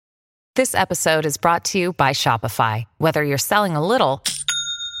This episode is brought to you by Shopify. Whether you're selling a little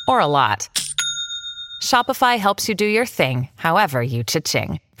or a lot, Shopify helps you do your thing, however you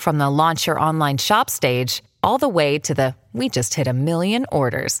cha-ching. From the launch your online shop stage, all the way to the we just hit 1 million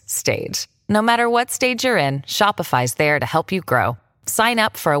orders stage. No matter what stage you're in, Shopify's there to help you grow. Sign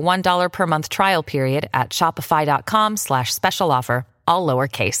up for a $1 per month trial period at shopify.com/special offer, all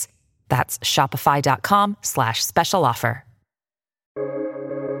lowercase. That's shopify.com/special offer.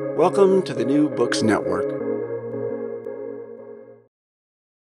 Welcome to the New Books Network.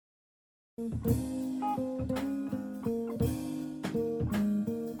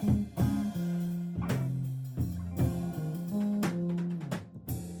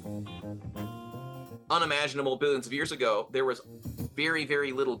 Unimaginable billions of years ago, there was very,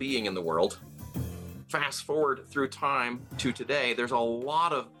 very little being in the world. Fast forward through time to today, there's a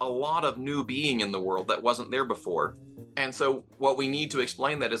lot of new being in the world that wasn't there before. And so what we need to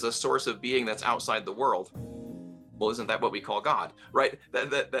explain that is a source of being that's outside the world. Well, isn't that what we call God, right?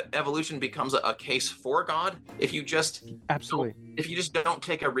 That evolution becomes a case for God if you just don't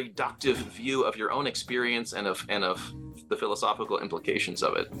take a reductive view of your own experience and of the philosophical implications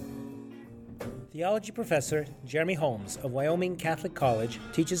of it. Theology professor Jeremy Holmes of Wyoming Catholic College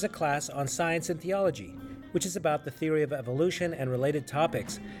teaches a class on science and theology, which is about the theory of evolution and related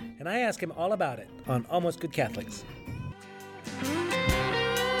topics, and I ask him all about it on Almost Good Catholics.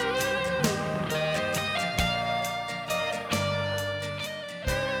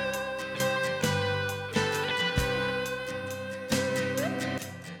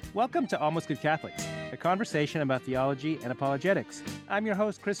 Welcome to Almost Good Catholics, a conversation about theology and apologetics. I'm your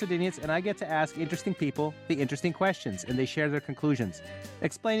host, Chris Odinius, and I get to ask interesting people the interesting questions, and they share their conclusions,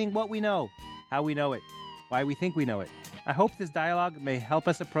 explaining what we know, how we know it, why we think we know it. I hope this dialogue may help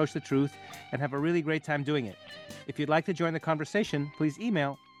us approach the truth and have a really great time doing it. If you'd like to join the conversation, please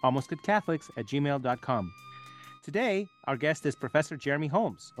email almostgoodcatholics@gmail.com. Today, our guest is Professor Jeremy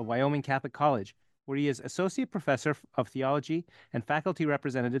Holmes of Wyoming Catholic College, where he is Associate Professor of Theology and Faculty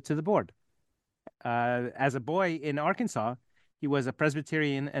Representative to the Board. As a boy in Arkansas, he was a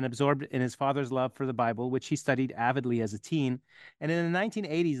Presbyterian and absorbed in his father's love for the Bible, which he studied avidly as a teen. And in the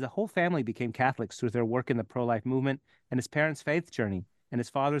 1980s, the whole family became Catholics through their work in the pro-life movement and his parents' faith journey, and his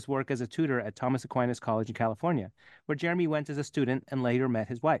father's work as a tutor at Thomas Aquinas College in California, where Jeremy went as a student and later met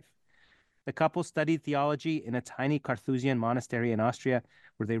his wife. The couple studied theology in a tiny Carthusian monastery in Austria,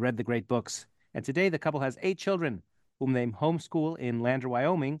 where they read the great books. And today, the couple has 8 children, whom they homeschool in Lander,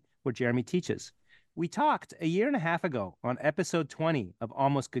 Wyoming, where Jeremy teaches. We talked a year and a half ago on episode 20 of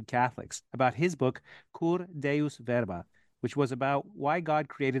Almost Good Catholics about his book, Cur Deus Verba, which was about why God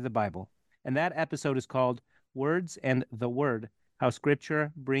created the Bible. And that episode is called Words and the Word, How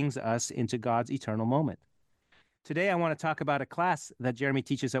Scripture Brings Us into God's Eternal Moment. Today, I want to talk about a class that Jeremy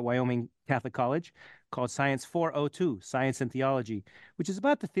teaches at Wyoming Catholic College called Science 402, Science and Theology, which is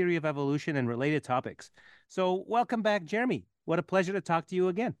about the theory of evolution and related topics. So welcome back, Jeremy. What a pleasure to talk to you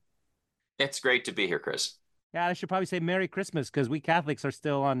again. It's great to be here, Chris. Yeah, I should probably say Merry Christmas, because we Catholics are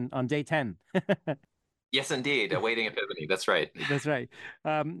still on day 10. Yes, indeed. Awaiting Epiphany. That's right. That's right.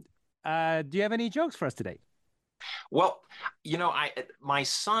 Do you have any jokes for us today? Well, my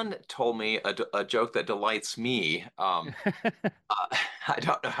son told me a joke that delights me. I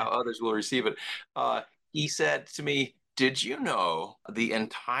don't know how others will receive it. He said to me, "Did you know the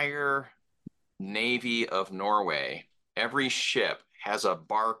entire Navy of Norway, every ship has a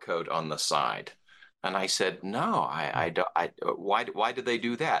barcode on the side?" And I said, "No, I don't. Why did they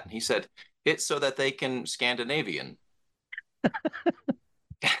do that?" And he said, "It's so that they can Scandinavian."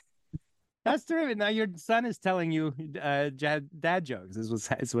 That's terrific. Now your son is telling you dad jokes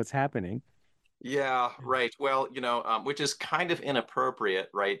is what's happening. Yeah, right. Well, which is kind of inappropriate,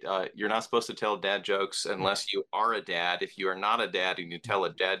 right? You're not supposed to tell dad jokes unless you are a dad. If you are not a dad and you tell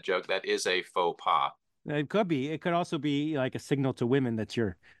a dad joke, that is a faux pas. It could be. It could also be like a signal to women that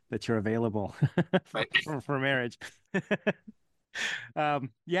you're available for marriage.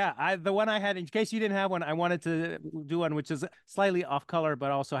 The one I had, in case you didn't have one, I wanted to do one which is slightly off color, but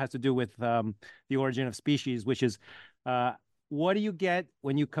also has to do with the origin of species, which is what do you get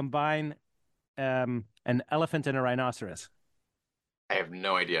when you combine an elephant and a rhinoceros? I have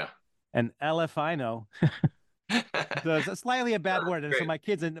no idea. An elephino. So it's slightly a bad word, and so my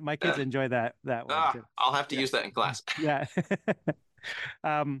kids enjoy that one too. I'll have to use that in class. Yeah.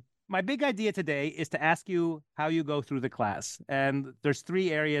 My big idea today is to ask you how you go through the class. And there's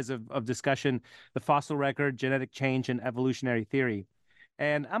 3 areas of discussion: the fossil record, genetic change, and evolutionary theory.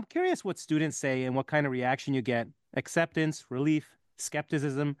 And I'm curious what students say and what kind of reaction you get: acceptance, relief,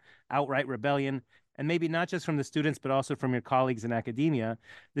 skepticism, outright rebellion. and maybe not just from the students, but also from your colleagues in academia.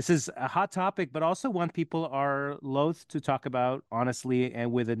 This is a hot topic, but also one people are loath to talk about honestly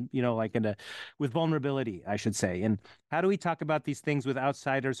and with with vulnerability, I should say. And how do we talk about these things with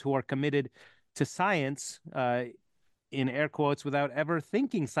outsiders who are committed to science, in air quotes, without ever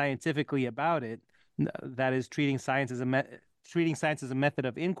thinking scientifically about it? That is treating science as a method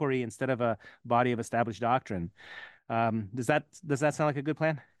of inquiry instead of a body of established doctrine. Does that sound like a good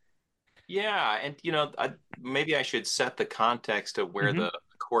plan? Yeah, and maybe I should set the context of where Hmm. the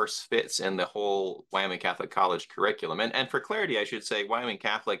course fits in the whole Wyoming Catholic College curriculum. And for clarity, I should say Wyoming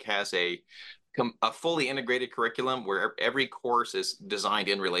Catholic has a fully integrated curriculum where every course is designed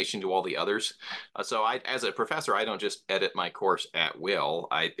in relation to all the others. So as a professor, I don't just edit my course at will.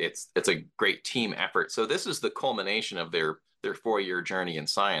 It's a great team effort. So this is the culmination of their 4-year journey in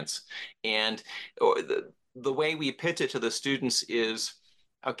science, and the way we pitch it to the students is,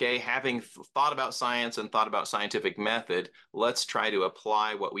 okay, having thought about science and thought about scientific method, let's try to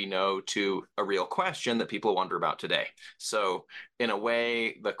apply what we know to a real question that people wonder about today. So, in a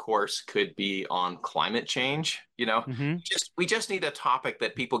way, the course could be on climate change. Hmm. We just need a topic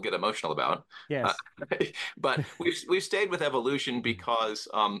that people get emotional about. Uh, Yes. but we've stayed with evolution because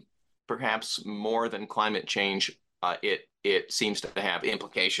perhaps more than climate change, it seems to have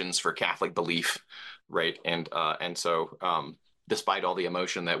implications for Catholic belief, right? And so. Despite all the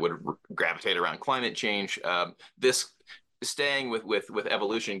emotion that would gravitate around climate change, this staying with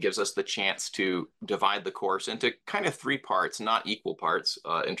evolution gives us the chance to divide the course into kind of 3 parts, not equal parts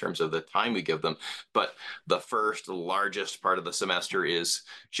in terms of the time we give them. But the first largest part of the semester is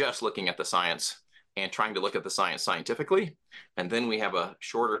just looking at the science and trying to look at the science scientifically. And then we have a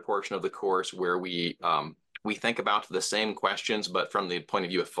shorter portion of the course where we think about the same questions, but from the point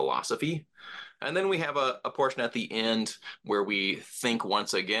of view of philosophy. And then we have a portion at the end where we think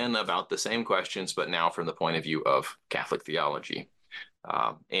once again about the same questions, but now from the point of view of Catholic theology.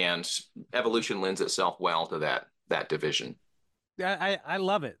 And evolution lends itself well to that division. I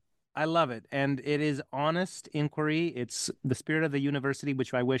love it. I love it. And it is honest inquiry. It's the spirit of the university,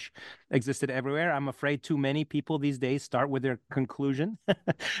 which I wish existed everywhere. I'm afraid too many people these days start with their conclusion,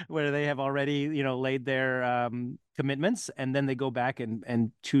 where they have already, laid their commitments, and then they go back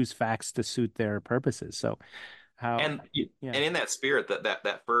and choose facts to suit their purposes. So how, And yeah. and in that spirit,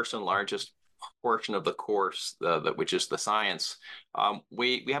 that first and largest portion of the course, which is the science,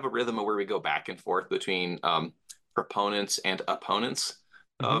 we have a rhythm where we go back and forth between proponents and opponents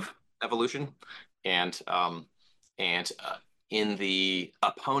Hmm. of evolution, and in the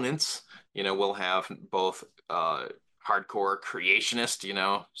opponents, we'll have both hardcore creationist,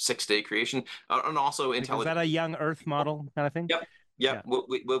 6-day creation, and also Is that intelligent. a young Earth model kind of thing? Yep. Yep.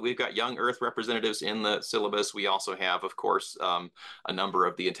 Yeah. We've got young Earth representatives in the syllabus. We also have, of course, a number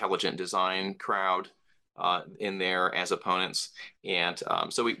of the intelligent design crowd in there as opponents. And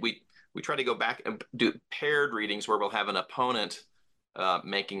so we try to go back and do paired readings where we'll have an opponent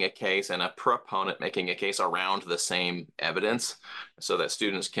making a case and a proponent making a case around the same evidence so that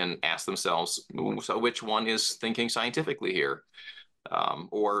students can ask themselves, so which one is thinking scientifically here?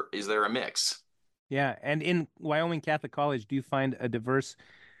 Or is there a mix? Yeah. And in Wyoming Catholic College, do you find a diverse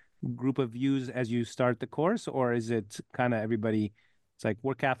group of views as you start the course, or is it kind of everybody? It's like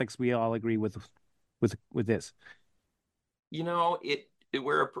we're Catholics, we all agree with this.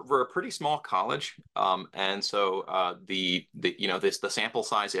 We're a pretty small college, and so the sample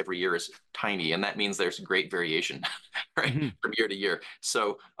size every year is tiny, and that means there's great variation, right, Hmm. from year to year.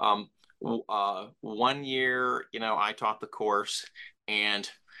 So one year, I taught the course, and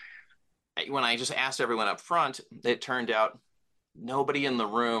when I just asked everyone up front, it turned out nobody in the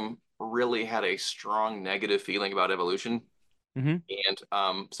room really had a strong negative feeling about evolution. Hmm.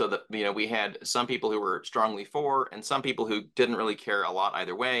 And so that we had some people who were strongly for, and some people who didn't really care a lot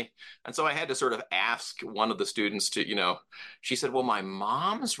either way. And so I had to sort of ask one of the students to, she said, "Well, my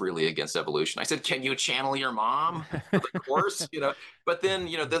mom's really against evolution." I said, "Can you channel your mom for the course?" But then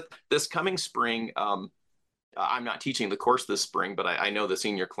this coming spring, I'm not teaching the course this spring, but I know the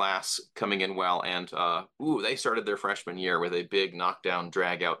senior class coming in well, and they started their freshman year with a big knockdown,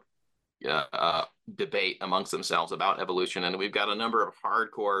 drag out debate amongst themselves about evolution, and we've got a number of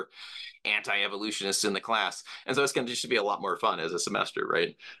hardcore anti-evolutionists in the class, and so it's going to just be a lot more fun as a semester,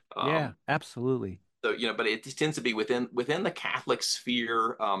 right? Yeah, Um, absolutely. so but it tends to be within the Catholic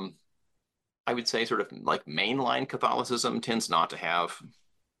sphere. I would say sort of like mainline Catholicism tends not to have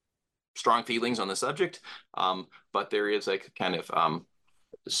strong feelings on the subject, but there is like kind of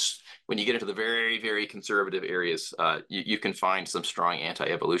when you get into the very, very conservative areas, you can find some strong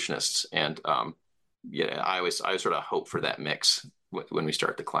anti-evolutionists, and I always sort of hope for that mix when we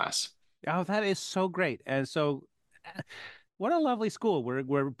start the class. Oh, that is so great. And so what a lovely school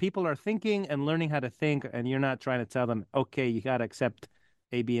where people are thinking and learning how to think, and you're not trying to tell them, okay, you got to accept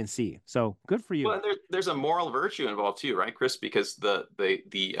A, B, and C. So good for you. Well, there's a moral virtue involved too, right, Chris? Because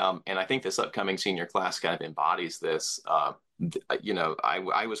and I think this upcoming senior class kind of embodies this.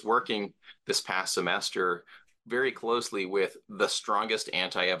 I was working this past semester very closely with the strongest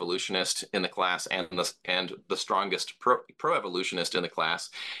anti-evolutionist in the class and the strongest pro-evolutionist in the class,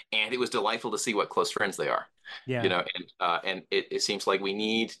 and it was delightful to see what close friends they are. Yeah. And it seems like we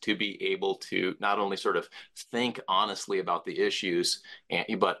need to be able to not only sort of think honestly about the issues,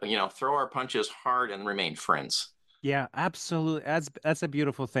 but throw our punches hard and remain friends. Yeah, absolutely. That's a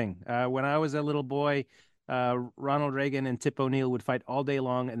beautiful thing. When I was a little boy, Ronald Reagan and Tip O'Neill would fight all day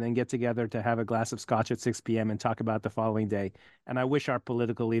long and then get together to have a glass of scotch at 6 p.m. and talk about the following day. And I wish our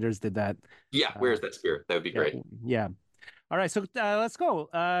political leaders did that. Yeah, Uh, where's that spirit? That would be yeah, great. yeah. All right, so let's go.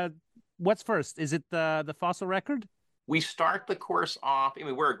 What's first? Is it the fossil record? We start the course off. I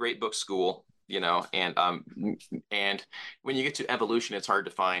mean, we're a great book school, and when you get to evolution, it's hard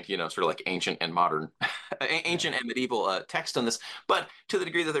to find, sort of like ancient and modern, Yeah. ancient and medieval text on this. But to the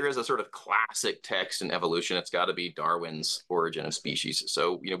degree that there is a sort of classic text in evolution, it's got to be Darwin's Origin of Species.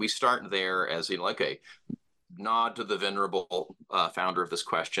 So, we start there as like a nod to the venerable founder of this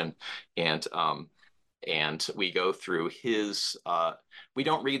question, and we go through his we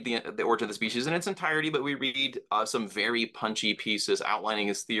don't read the origin of the species in its entirety, but we read some very punchy pieces outlining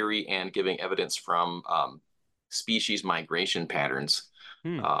his theory and giving evidence from species migration patterns.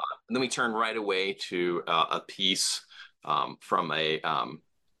 Hmm. And then we turn right away to a piece from a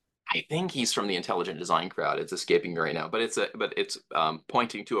I think he's from the intelligent design crowd. It's escaping me right now, but it's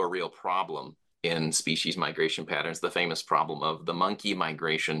pointing to a real problem in species migration patterns, the famous problem of the monkey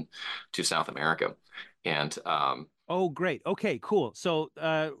migration to South America. And Oh, great. Okay, cool. So,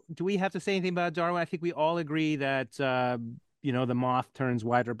 do we have to say anything about Darwin? I think we all agree that the moth turns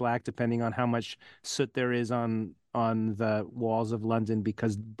white or black depending on how much soot there is on the walls of London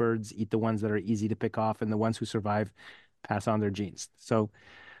because birds eat the ones that are easy to pick off, and the ones who survive pass on their genes. So,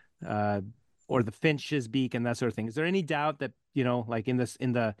 uh, or the finch's beak and that sort of thing. Is there any doubt that, like in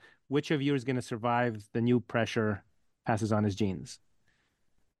the which of you is going to survive the new pressure passes on his genes?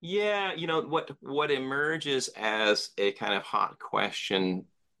 yeah, what emerges as a kind of hot question,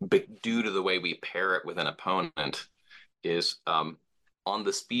 but due to the way we pair it with an opponent, is on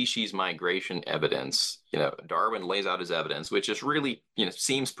the species migration evidence. Darwin lays out his evidence, which is really,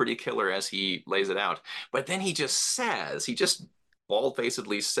 seems pretty killer as he lays it out. But then he just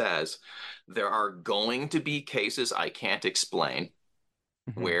bald-facedly says, there are going to be cases I can't explain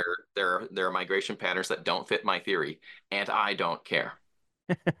Mhm. where there are migration patterns that don't fit my theory, and I don't care.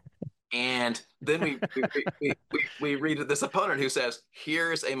 And then we read this opponent who says,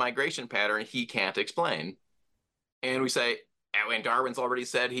 here's a migration pattern he can't explain. And we say, and Darwin's already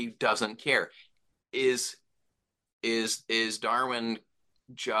said he doesn't care. Is is Darwin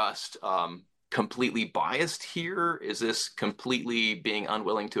just completely biased here? Is this completely being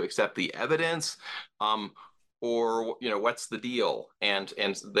unwilling to accept the evidence? Or what's the deal? And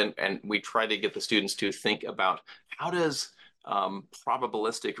we try to get the students to think about, how does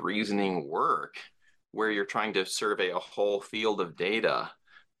probabilistic reasoning work, where you're trying to survey a whole field of data,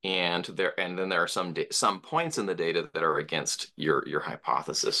 and then there are some points in the data that are against your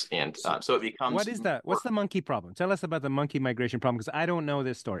hypothesis, and So, so it becomes what's the monkey problem? Tell us about the monkey migration problem because I don't know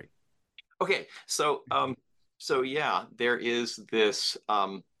this story. okay. So yeah, there is this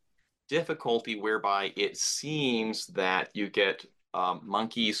difficulty whereby it seems that you get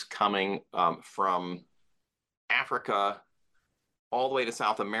monkeys coming from Africa all the way to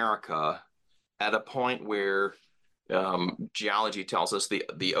South America at a point where geology tells us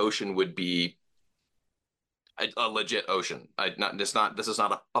the ocean would be a legit ocean. This is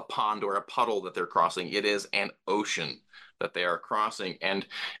not a pond or a puddle that they're crossing. It is an ocean that they are crossing. And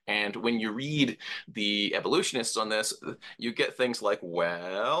when you read the evolutionists on this, you get things like,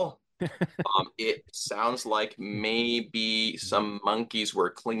 well, it sounds like maybe some monkeys were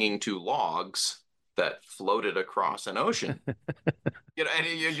clinging to logs that floated across an ocean. And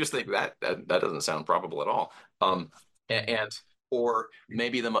you just think that doesn't sound probable at all. And or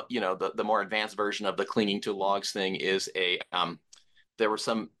maybe the more advanced version of the clinging to logs thing is there were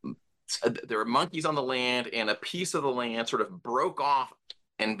there were monkeys on the land, and a piece of the land sort of broke off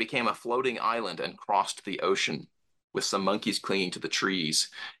and became a floating island and crossed the ocean with some monkeys clinging to the trees.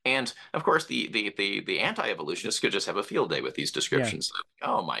 And of course, the anti-evolutionists could just have a field day with these Yeah. descriptions.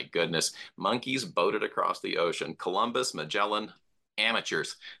 Oh my goodness, monkeys boated across the ocean. Columbus, Magellan,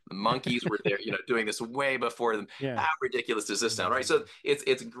 amateurs. The monkeys were there, doing this way before them. Yeah. How ridiculous does this sound, right? So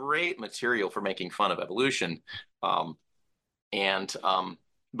it's great material for making fun of evolution. Um, and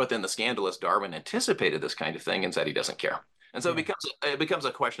but then the scandalous Darwin anticipated this kind of thing and said he doesn't care. And so Yeah. it becomes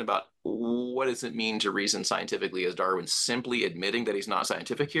a question about what does it mean to reason scientifically? Is Darwin simply admitting that he's not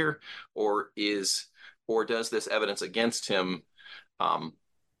scientific here, or does this evidence against him um,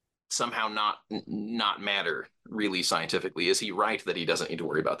 somehow not matter really scientifically? Is he right that he doesn't need to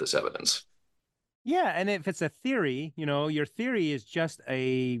worry about this evidence? Yeah, and if it's a theory, your theory is just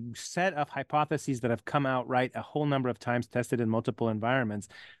a set of hypotheses that have come out right a whole number of times, tested in multiple environments.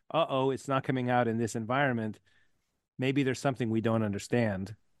 Uh-oh, it's not coming out in this environment. Maybe there's something we don't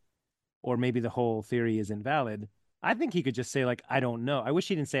understand, or maybe the whole theory is invalid. I think he could just say, like, I don't know. I wish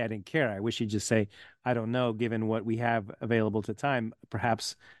he didn't say I didn't care. I wish he'd just say, I don't know, given what we have available to time.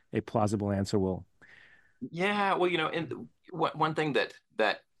 Perhaps a plausible answer will. Yeah, well, and one thing that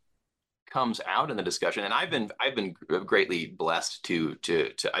comes out in the discussion, and I've been greatly blessed to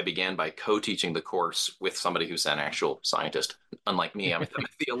I began by co-teaching the course with somebody who's an actual scientist, unlike me. I'm a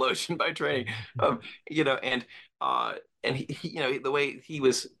theologian by training, um, you know, and uh, and the way he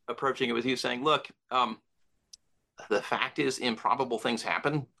was approaching it was he was saying, look, the fact is improbable things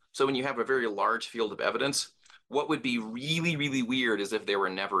happen. So when you have a very large field of evidence, what would be really, really weird is if there were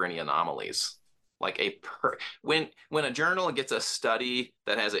never any anomalies. Like when a journal gets a study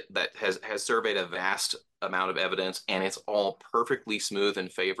that has surveyed a vast amount of evidence and it's all perfectly smooth in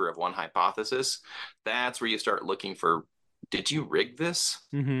favor of one hypothesis, that's where you start looking for, did you rig this?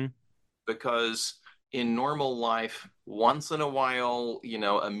 Mm-hmm. Because in normal life, once in a while,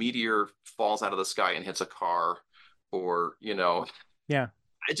 a meteor falls out of the sky and hits a car, or, Yeah.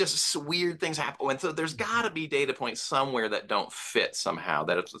 it just weird things happen. And so there's got to be data points somewhere that don't fit somehow,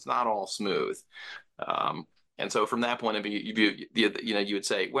 that it's not all smooth. Um, and so from that point of view, you would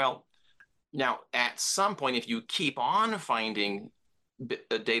say, well, now at some point, if you keep on finding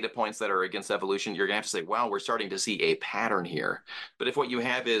data points that are against evolution, you're going to have to say, well, we're starting to see a pattern here. But if what you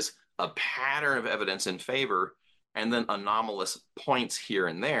have is a pattern of evidence in favor and then anomalous points here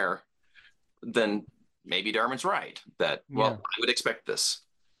and there, then maybe Darwin's right that, Yeah. well, I would expect this.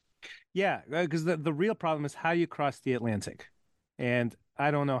 Yeah, because the real problem is how you cross the Atlantic. And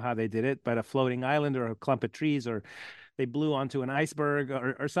I don't know how they did it, but a floating island or a clump of trees, or they blew onto an iceberg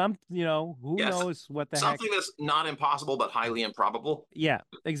or some, who Yes, knows what the heck. something that's not impossible but highly improbable. Yeah,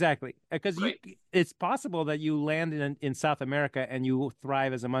 exactly. Because Right. it's possible that you land in South America and you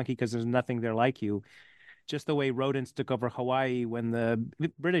thrive as a monkey because there's nothing there like you, just the way rodents took over Hawaii when the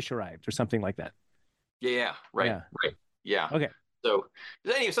British arrived or something like that. Yeah, right, Yeah. right. Yeah. Okay. So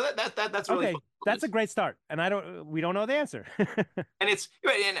anyway, so that's really Okay. fun. That's a great start. And we don't know the answer. And it's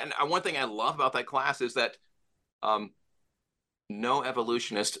right, and one thing I love about that class is that um, no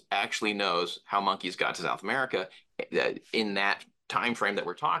evolutionist actually knows how monkeys got to South America in that time frame that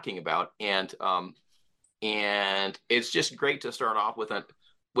we're talking about, and it's just great to start off with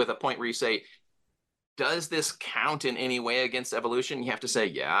a point where you say, does this count in any way against evolution? You have to say,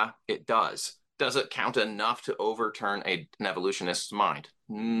 yeah, it does. Does it count enough to overturn an evolutionist's mind?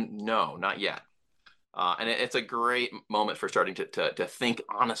 No, not yet. And it's a great moment for starting to think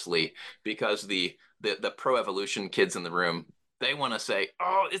honestly, because the pro evolution kids in the room, they want to say,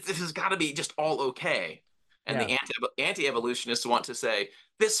 oh, this has got to be just all okay. And Yeah. the anti evolutionists want to say,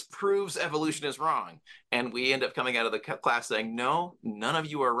 this proves evolution is wrong. And we end up coming out of the class saying, no, none of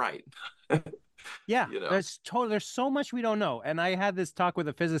you are right. Yeah, You know? there's so much we don't know. And I had this talk with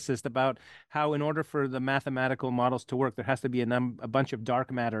a physicist about how in order for the mathematical models to work, there has to be a bunch of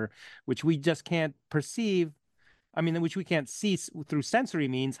dark matter, which we just can't perceive. I mean, which we can't see through sensory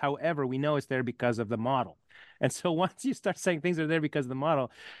means. However, we know it's there because of the model. And so once you start saying things are there because of the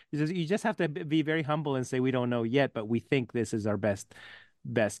model, you just have to be very humble and say, we don't know yet, but we think this is our best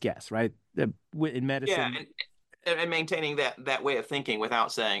guess, right? In Yeah, medicine. and maintaining that way of thinking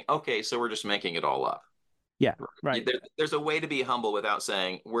without saying, okay, so we're just making it all up. Yeah, right. There's a way to be humble without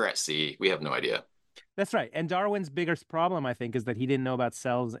saying we're at sea, we have no idea. That's right. And Darwin's biggest problem, I think, is that he didn't know about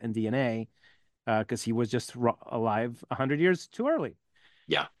cells and DNA because he was just alive 100 years too early.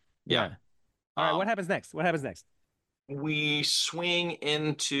 Yeah, yeah. Yeah. All right. What happens next? What happens next? We swing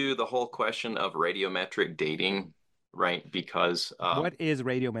into the whole question of radiometric dating, right? Because What is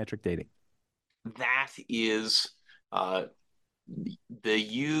radiometric dating? that is uh, the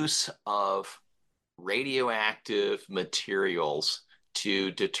use of radioactive materials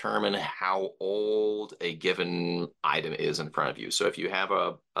to determine how old a given item is in front of you. So if you have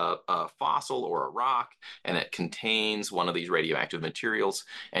a fossil or a rock and it contains one of these radioactive materials,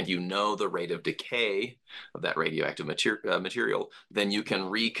 and you know the rate of decay of that radioactive material, then you can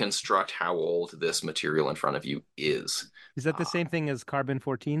reconstruct how old this material in front of you is. Is that the same thing as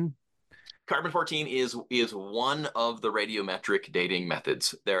carbon-14? Carbon-14 is one of the radiometric dating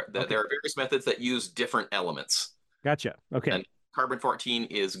methods. There are various methods that use different elements. Gotcha. Okay. And carbon-14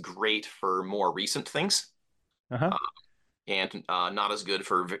 is great for more recent things, Uh-huh. and not as good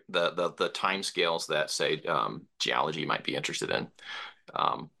for the time scales that, say, geology might be interested in.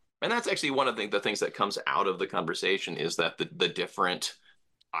 And that's actually one of the things that comes out of the conversation, is that the different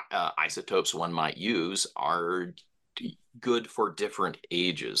isotopes one might use are good for different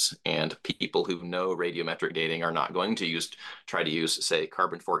ages, and people who know radiometric dating are not going to try to use, say,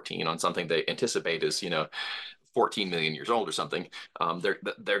 carbon-14 on something they anticipate is 14 million years old or something.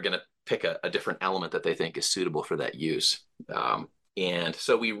 They're going to pick a different element that they think is suitable for that use. And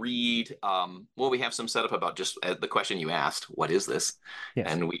so we read, we have some setup about just the question you asked, what is this? Yes.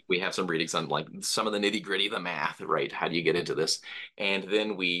 And we have some readings on like some of the nitty gritty, the math, right? How do you get into this? And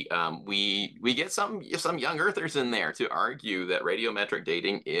then we get some young earthers in there to argue that radiometric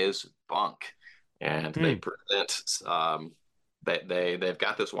dating is bunk. And they present, they've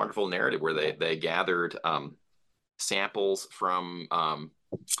got this wonderful narrative where they gathered samples from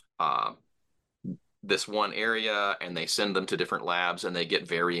this one area, and they send them to different labs, and they get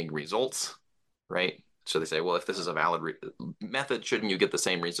varying results, right? So they say, well, if this is a valid method, shouldn't you get the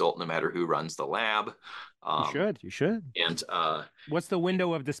same result no matter who runs the lab? You should. And what's the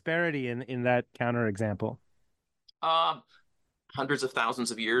window of disparity in that counterexample? Hundreds of thousands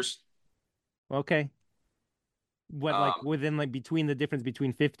of years. Okay. What, like within, like between the difference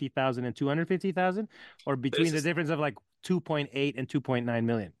between 50,000 and 250,000, or between the difference of like 2.8 and 2.9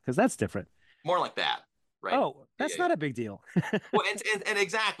 million? Because that's different. More like that, right? Oh, that's not a big deal. Well, and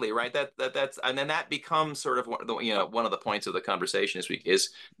exactly, right. That's and then that becomes sort of one of the points of the conversation this week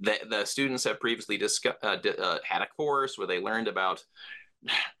is that the students have previously had a course where they learned about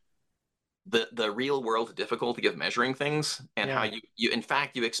the real world difficulty of measuring things, and how you in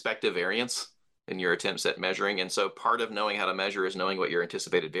fact you expect a variance in your attempts at measuring. And so part of knowing how to measure is knowing what your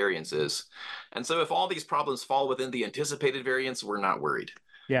anticipated variance is. And so if all these problems fall within the anticipated variance, we're not worried.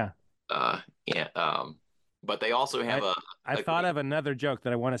 Yeah. But they also have I thought of another joke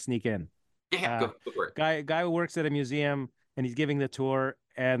that I want to sneak in. Yeah, go for it. Guy who works at a museum, and he's giving the tour,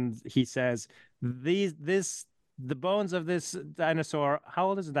 and he says, the bones of this dinosaur, how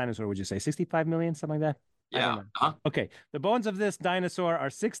old is a dinosaur, would you say? 65 million, something like that? Yeah. I don't know. Uh-huh. Okay. The bones of this dinosaur are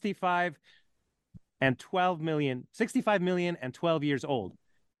 65 and 12 million, 65 million and 12 years old.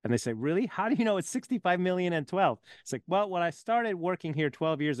 And they say, really? How do you know it's 65 million and 12? It's like, well, when I started working here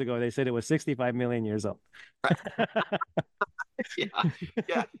 12 years ago, they said it was 65 million years old.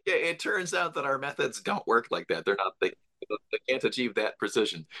 Yeah. It turns out that our methods don't work like that. They can't achieve that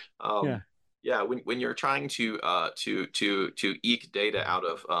precision. When you're trying to eke data out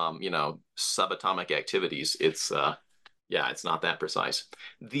of subatomic activities, it's not that precise.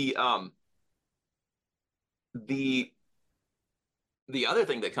 The other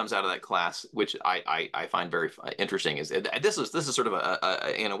thing that comes out of that class, which I find very interesting, is this is sort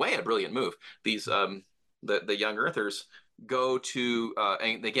of in a way a brilliant move. These the young earthers go to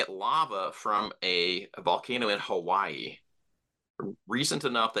and they get lava from a volcano in Hawaii, recent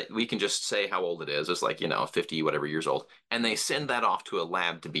enough that we can just say how old it is. It's like 50 whatever years old, and they send that off to a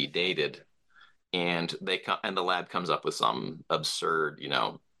lab to be dated, and the lab comes up with some absurd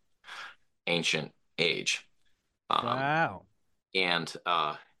ancient age. Wow. And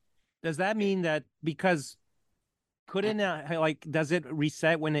does that mean that because does it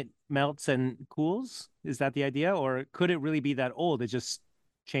reset when it melts and cools? Is that the idea? Or could it really be that old? It just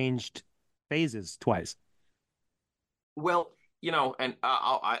changed phases twice. Well, and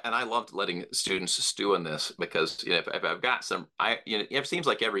I loved letting students stew in this, because if I've got some, it seems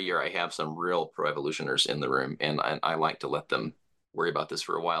like every year I have some real pro-evolutioners in the room, and I like to let them worry about this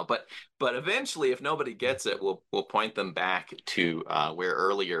for a while. But eventually, if nobody gets it, we'll point them back to where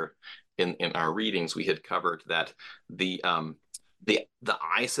earlier in our readings we had covered that the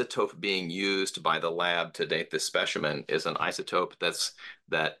isotope being used by the lab to date this specimen is an isotope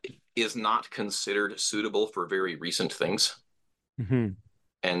that is not considered suitable for very recent things. Mm-hmm.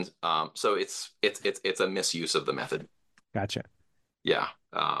 And so it's a misuse of the method. Gotcha. Yeah.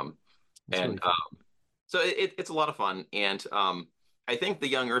 Really so it's a lot of fun. And I think the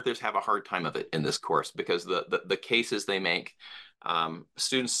young earthers have a hard time of it in this course, because the cases they make,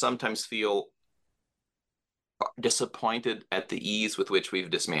 students sometimes feel disappointed at the ease with which we've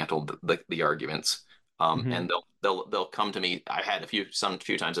dismantled the arguments. Hmm. And they'll come to me. I've had a few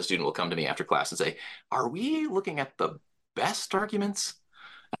times a student will come to me after class and say, "Are we looking at the best arguments?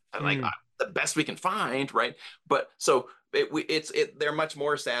 Like Mm. the best we can find, right?" But so they're much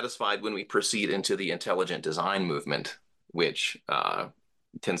more satisfied when we proceed into the intelligent design movement, which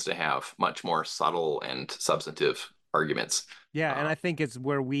tends to have much more subtle and substantive arguments. Yeah, and Uh, I think it's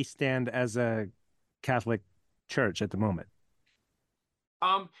where we stand as a Catholic church at the moment.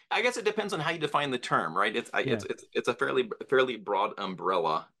 I guess it depends on how you define the term, right? Yeah. It's a fairly broad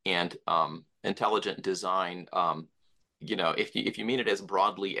umbrella, and intelligent design. If you mean it as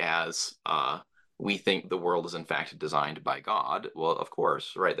broadly as we think the world is in fact designed by God, well, of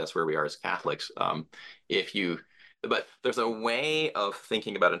course, right? That's where we are as Catholics. If you, but there's a way of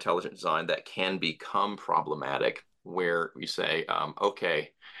thinking about intelligent design that can become problematic, where we say,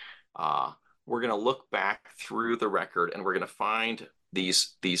 okay, uh, we're going to look back through the record and we're going to find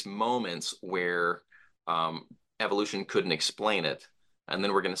these moments where um, evolution couldn't explain it, and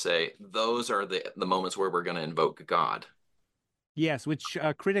then we're going to say those are the moments where we're going to invoke God. Yes, which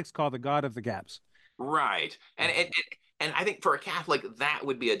critics call the God of the gaps. Right. And I think for a Catholic, that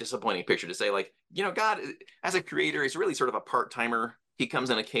would be a disappointing picture to say, like, God as a creator is really sort of a part-timer. He comes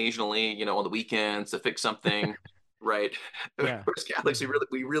in occasionally, on the weekends to fix something, right? Yeah. Whereas Catholics,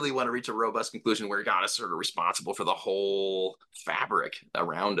 we really want to reach a robust conclusion where God is sort of responsible for the whole fabric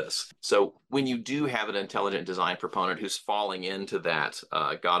around us. So when you do have an intelligent design proponent who's falling into that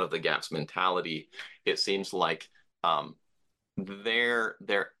God of the gaps mentality, it seems like um, they're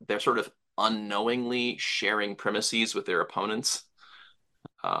sort of unknowingly sharing premises with their opponents.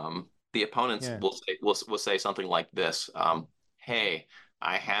 The opponents Yeah. will say something like this: "Hey,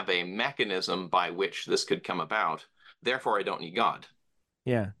 I have a mechanism by which this could come about. Therefore, I don't need God."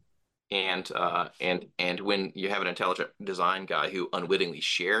 Yeah. And when you have an intelligent design guy who unwittingly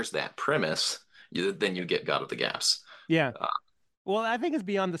shares that premise, then you get God of the gaps. Yeah. Uh, Well, I think it's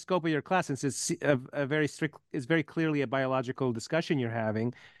beyond the scope of your class since it's a very strict, it's very clearly a biological discussion you're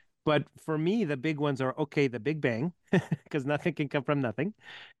having. But for me, the big ones are okay, the Big Bang, because nothing can come from nothing. And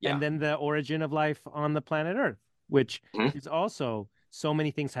yeah. then the origin of life on the planet Earth, which Mhm. is also so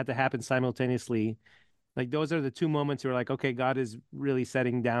many things had to happen simultaneously. Like those are the two moments where like, okay, God is really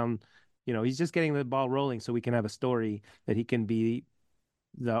setting down, he's just getting the ball rolling so we can have a story that he can be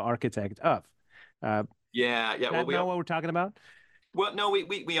the architect of. Uh, Yeah, yeah. that know what we're talking about? Well, no,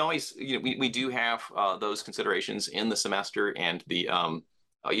 we always, we do have those considerations in the semester, and the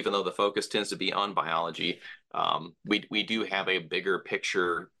even though the focus tends to be on biology, we do have a bigger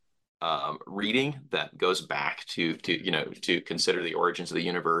picture reading that goes back to consider the origins of the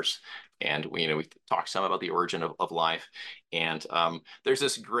universe, and we talk some about the origin of life, and there's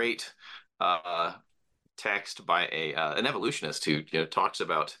this great text by an evolutionist who talks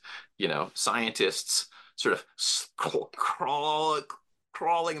about scientists sort of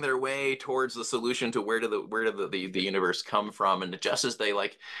crawling their way towards the solution to where did the universe come from, and just as they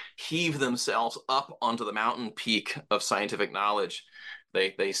like heave themselves up onto the mountain peak of scientific knowledge,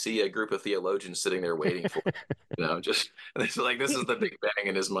 they see a group of theologians sitting there waiting for just it's like this is the Big Bang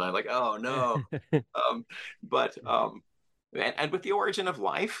in his mind, like, oh no. Um, but um, and, and with the origin of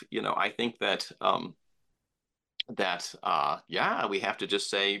life, I think that yeah, we have to just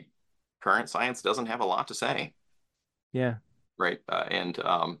say current science doesn't have a lot to say, Yeah. right? And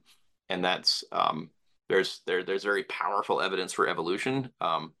that's there's very powerful evidence for evolution,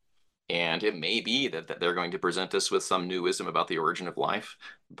 and it may be that they're going to present us with some new wisdom about the origin of life,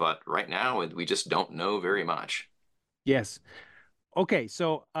 but right now we just don't know very much. Yes. Okay,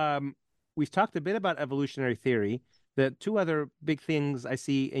 so we've talked a bit about evolutionary theory. The two other big things I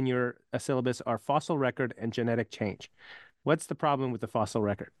see in your syllabus are fossil record and genetic change. What's the problem with the fossil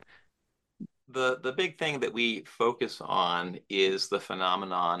record? The big thing that we focus on is the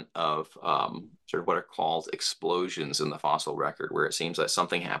phenomenon of sort of what are called explosions in the fossil record, where it seems that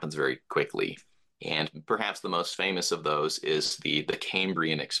something happens very quickly. And perhaps the most famous of those is the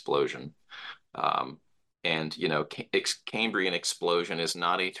Cambrian explosion. Um, and Cambrian explosion is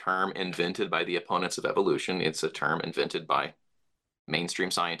not a term invented by the opponents of evolution. It's a term invented by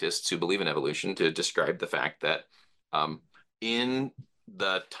mainstream scientists who believe in evolution to describe the fact that in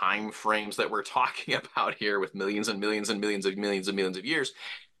the time frames that we're talking about here, with millions and millions and millions of millions and millions of years,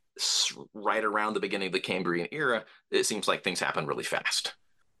 right around the beginning of the Cambrian era, it seems like things happen really fast.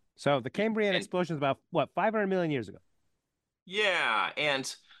 So the Cambrian And explosion is about what, 500 million years ago? yeah,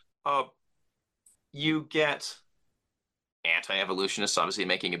 and uh, you get anti-evolutionists obviously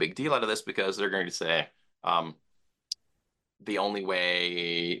making a big deal out of this because they're going to say um, the only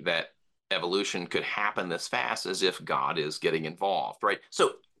way that evolution could happen this fast as if God is getting involved, right?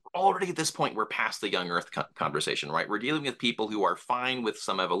 So already at this point, we're past the young Earth conversation, right? We're dealing with people who are fine with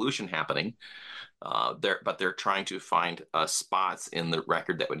some evolution happening, but they're trying to find spots in the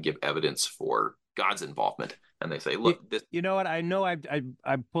record that would give evidence for God's involvement. And they say, You, look, this. you know what? I know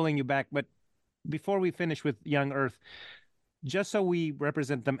I'm pulling you back, but before we finish with young Earth, just so we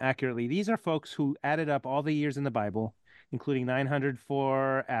represent them accurately, these are folks who added up all the years in the Bible, including 900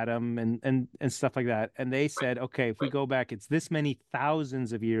 for Adam and stuff like that. And they said, okay, if we Right. go back, it's this many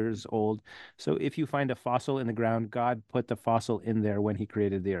thousands of years old. So if you find a fossil in the ground, God put the fossil in there when he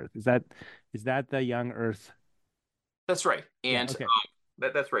created the earth. Is that the young Earth? That's right, Yeah, and okay.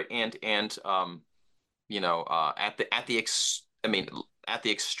 that's right, and I mean, at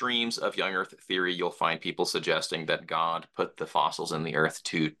the extremes of young Earth theory, you'll find people suggesting that God put the fossils in the Earth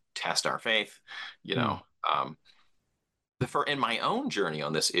to test our faith. You Hmm. know, for in my own journey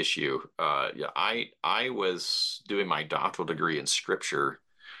on this issue, yeah, I was doing my doctoral degree in Scripture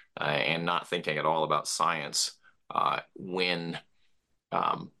and not thinking at all about science when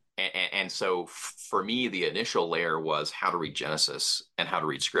and so for me, the initial layer was how to read Genesis and how to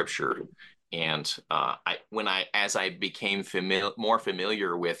read Scripture. And as I became more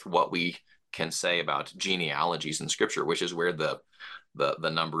familiar with what we can say about genealogies in Scripture, which is where the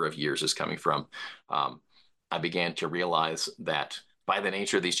number of years is coming from, I began to realize that by the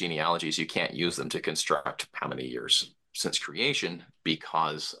nature of these genealogies, you can't use them to construct how many years since creation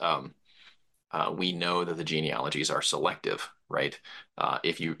because we know that the genealogies are selective, right?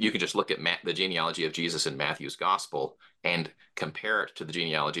 If you can just look at the genealogy of Jesus in Matthew's gospel and compare it to the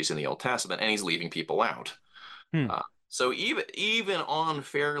genealogies in the Old Testament, and he's leaving people out. Hmm. So even on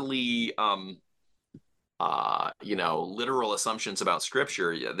fairly literal assumptions about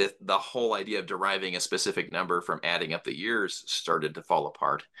Scripture, the whole idea of deriving a specific number from adding up the years started to fall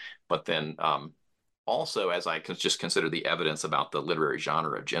apart. But then also, as I just consider the evidence about the literary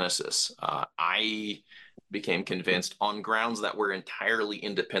genre of Genesis, I became convinced on grounds that were entirely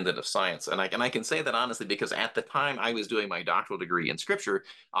independent of science. And I can say that honestly because at the time I was doing my doctoral degree in Scripture,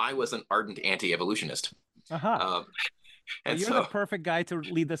 I was an ardent anti-evolutionist. Aha. Um, Well, and you're the so perfect guy to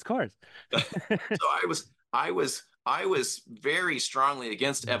lead this course. so I was very strongly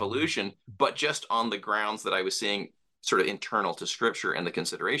against evolution, but just on the grounds that I was seeing sort of internal to Scripture and the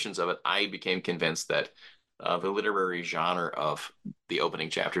considerations of it, I became convinced that the literary genre of the opening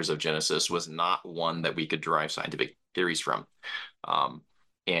chapters of Genesis was not one that we could derive scientific theories from. Um,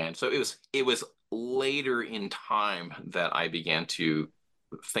 and so it was later in time that I began to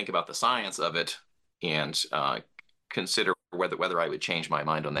think about the science of it and consider whether I would change my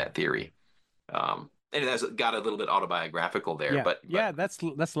mind on that theory. And that's got a little bit autobiographical there, Yeah, but yeah, that's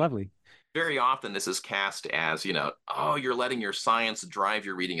lovely. very often this is cast as, oh, you're letting your science drive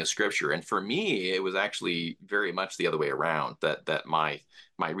your reading of Scripture. And for me, it was actually very much the other way around, that my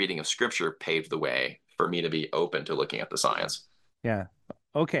reading of Scripture paved the way for me to be open to looking at the science. Yeah.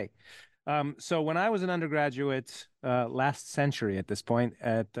 Okay. So when I was an undergraduate last century at this point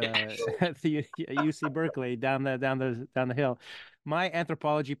at at the UC Berkeley down the hill, my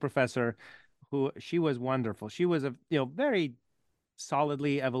anthropology professor, who she was wonderful. She was a very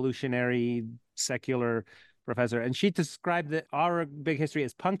solidly evolutionary secular professor, and she described that our big history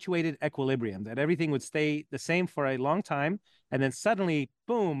as punctuated equilibrium, that everything would stay the same for a long time, and then suddenly,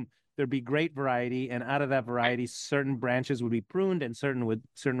 boom, there'd be great variety, and out of that variety, certain branches would be pruned, and certain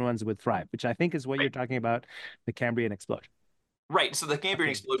ones would thrive, which I think is what you're Right. talking about, the Cambrian explosion. Right. So the Cambrian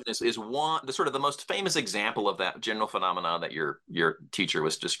Okay. explosion is one the sort of the most famous example of that general phenomenon that your teacher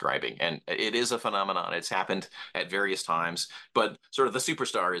was describing. And it is a phenomenon. It's happened at various times, but sort of the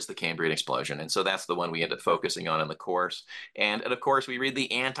superstar is the Cambrian explosion. And so that's the one we end up focusing on in the course. And of course we read the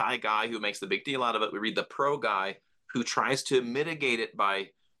anti guy who makes the big deal out of it. We read the pro guy who tries to mitigate it by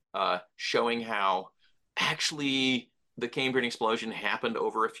showing how actually the Cambrian explosion happened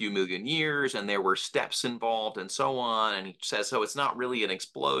over a few million years and there were steps involved and so on. And he says, so it's not really an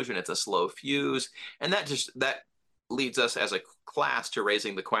explosion, it's a slow fuse. And that leads us as a class to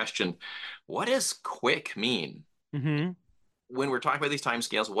raising the question, what does quick mean? Mm-hmm. When we're talking about these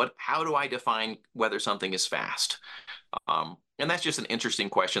timescales, how do I define whether something is fast? And that's just an interesting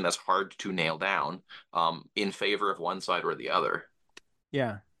question that's hard to nail down in favor of one side or the other.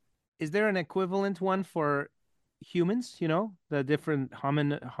 Yeah. Is there an equivalent one for humans, the different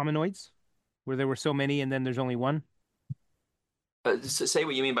hominoids, where there were so many and then there's only one? Say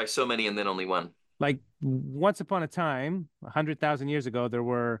what you mean by so many and then only one. Like once upon a time, 100,000 years ago, there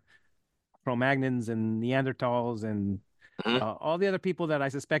were Cro-Magnons and Neanderthals and Mhm, all the other people that I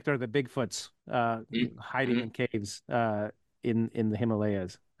suspect are the Bigfoots mhm, hiding mhm. in caves in the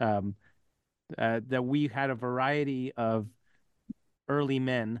Himalayas. that we had a variety of early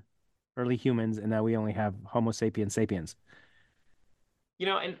men, early humans, and now we only have Homo sapiens sapiens.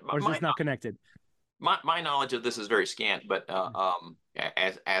 And Or is this not connected? my knowledge of this is very scant, but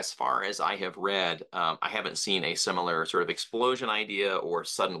as far as I have read, I haven't seen a similar sort of explosion idea or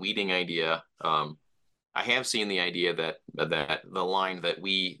sudden weeding idea. I have seen the idea that the line that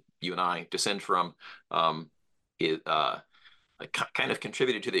you and I descend from, is kind of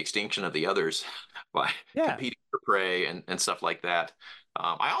contributed to the extinction of the others by Yeah. competing for prey and stuff like that.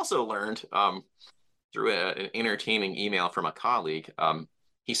 I also learned through an entertaining email from a colleague.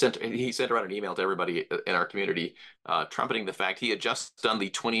 He sent around an email to everybody in our community, trumpeting the fact he had just done the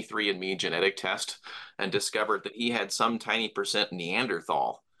 23andMe genetic test and discovered that he had some tiny percent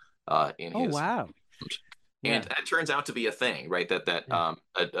Neanderthal in Oh, his. wow. And Yeah. that turns out to be a thing, right?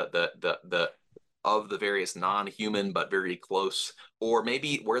 The of the various non-human but very close, or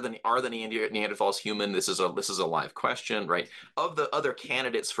maybe are the Neanderthals human? This is a live question, right? Of the other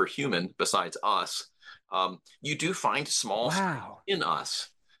candidates for human besides us, you do find small strains Wow. in us.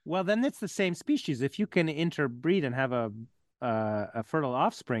 Well, then it's the same species. If you can interbreed and have a fertile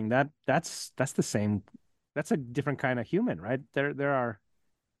offspring, that's the same. That's a different kind of human, right? There are.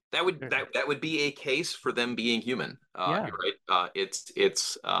 That would be a case for them being human. Yeah. You're right.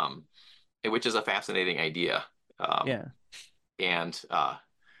 Which is a fascinating idea. Yeah. And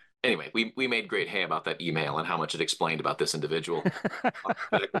anyway, we made great hay about that email and how much it explained about this individual.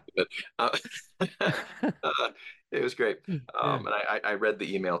 But, it was great. Yeah. And I read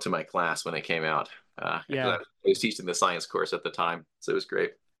the email to my class when it came out. Yeah. I was teaching the science course at the time, so it was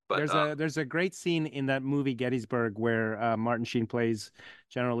great. But There's a great scene in that movie Gettysburg where Martin Sheen plays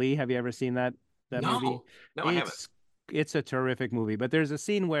General Lee. Have you ever seen that movie? No, I haven't. It's a terrific movie. But there's a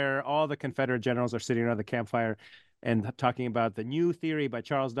scene where all the Confederate generals are sitting around the campfire and talking about the new theory by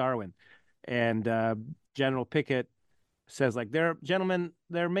Charles Darwin, and General Pickett says, like, gentlemen,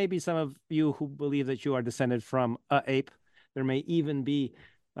 there may be some of you who believe that you are descended from a ape. There may even be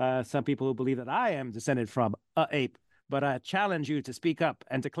some people who believe that I am descended from a ape. But I challenge you to speak up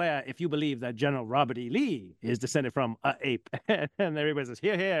and declare if you believe that General Robert E. Lee is descended from a ape. And everybody says,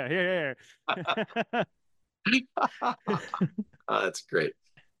 "Hear, hear, hear, hear." That's great.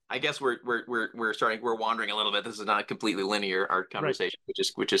 I guess we're wandering a little bit. This is not completely linear, our conversation, right,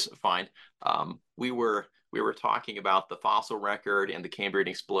 which is fine. We were talking about the fossil record and the Cambrian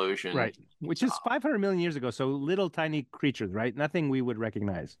explosion, right? Which is 500 million years ago. So little tiny creatures, right? Nothing we would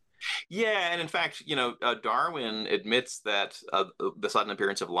recognize. Yeah, and in fact, Darwin admits that the sudden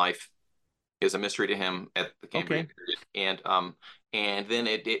appearance of life is a mystery to him at the Cambrian period, and then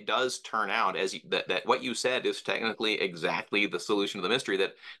it does turn out that what you said is technically exactly the solution to the mystery,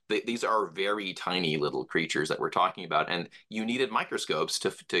 that these are very tiny little creatures that we're talking about, and you needed microscopes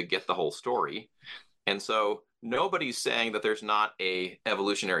to get the whole story. And so nobody's saying that there's not a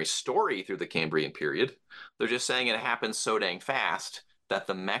evolutionary story through the Cambrian period. They're just saying it happens so dang fast that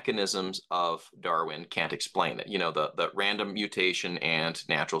the mechanisms of Darwin can't explain it. The random mutation and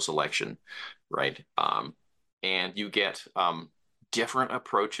natural selection, right? And you get different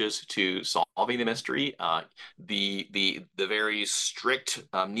approaches to solving the mystery. The very strict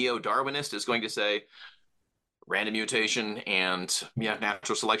neo-Darwinist is going to say random mutation and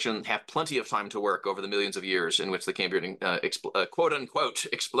natural selection have plenty of time to work over the millions of years in which the Cambrian quote unquote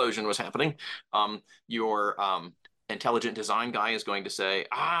explosion was happening. Your intelligent design guy is going to say,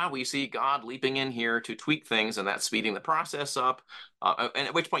 we see God leaping in here to tweak things, and that's speeding the process up. And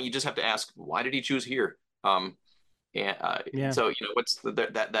at which point you just have to ask, why did he choose here? So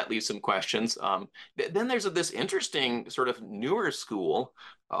that leaves some questions. Then there's this interesting sort of newer school,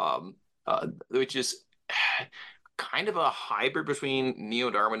 which is kind of a hybrid between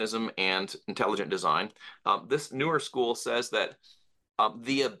neo-Darwinism and intelligent design. This newer school says that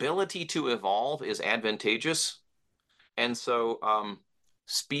the ability to evolve is advantageous. And so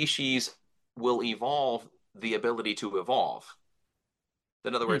species will evolve the ability to evolve.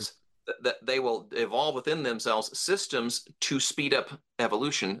 In other words, that they will evolve within themselves systems to speed up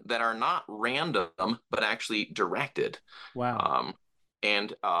evolution that are not random, but actually directed. Wow.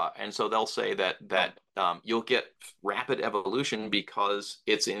 And so they'll say that you'll get rapid evolution because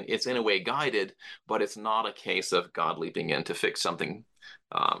it's in a way guided, but it's not a case of God leaping in to fix something.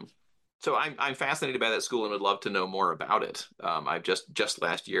 So I'm fascinated by that school and would love to know more about it. I've just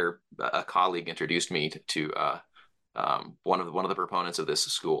last year, a colleague introduced me to one of the proponents of this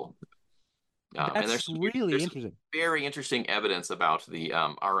school. That's and there's really interesting. Very interesting evidence about the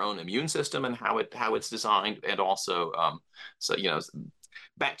our own immune system and how it's designed, and also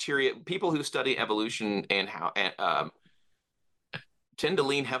bacteria. People who study evolution and how tend to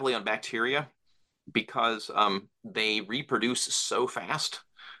lean heavily on bacteria. because they reproduce so fast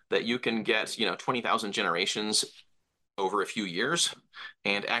that you can get 20,000 generations over a few years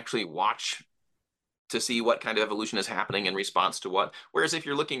and actually watch to see what kind of evolution is happening in response to what. Whereas if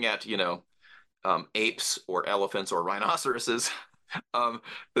you're looking at apes or elephants or rhinoceroses,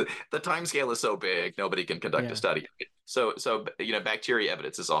 the time scale is so big nobody can conduct a Yeah. study. So bacteria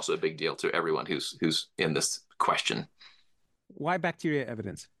evidence is also a big deal to everyone who's in this question. Why bacteria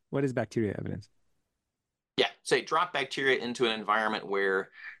evidence? What is bacteria evidence? Yeah, say drop bacteria into an environment where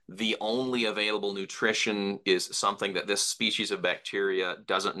the only available nutrition is something that this species of bacteria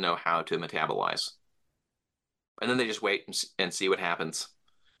doesn't know how to metabolize. And then they just wait and see what happens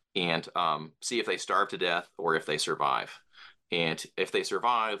and see if they starve to death or if they survive. And if they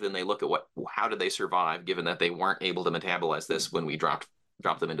survive, then they look at how did they survive, given that they weren't able to metabolize this when we dropped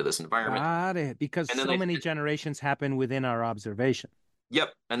them into this environment. Got it. Because And then so many generations happen within our observation.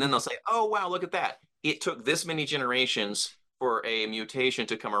 yep. And then they'll say, oh, wow, look at that. It took this many generations for a mutation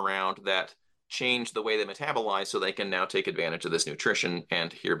to come around that changed the way they metabolize so they can now take advantage of this nutrition.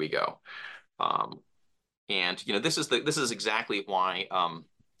 And here we go. And this is exactly why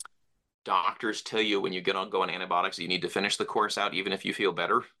doctors tell you when you go on antibiotics, you need to finish the course out, even if you feel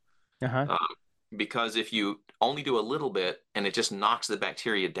better. Uh-huh. Um, because if you only do a little bit and it just knocks the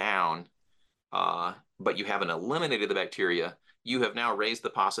bacteria down, but you haven't eliminated the bacteria, you have now raised the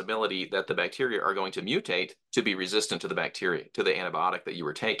possibility that the bacteria are going to mutate to be resistant to the bacteria, to the antibiotic that you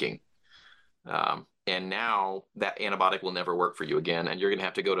were taking. And now that antibiotic will never work for you again, and you're going to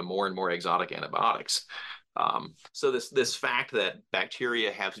have to go to more and more exotic antibiotics. So this fact that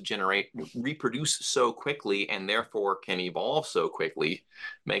bacteria have to reproduce so quickly and therefore can evolve so quickly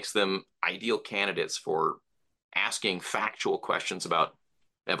makes them ideal candidates for asking factual questions about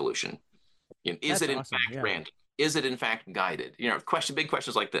evolution. Is That's it in awesome. fact Yeah. random? Is it in fact guided? Big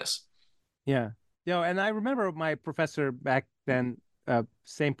questions like this. Yeah. And I remember my professor back then,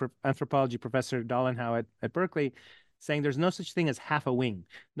 anthropology professor Dollenhau at Berkeley, saying there's no such thing as half a wing.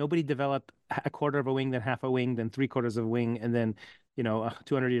 Nobody developed a quarter of a wing, then half a wing, then three-quarters of a wing, and then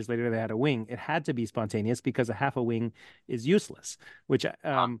 200 years later they had a wing. It had to be spontaneous because a half a wing is useless. Which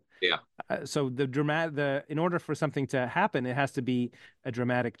Yeah. so in order for something to happen, it has to be a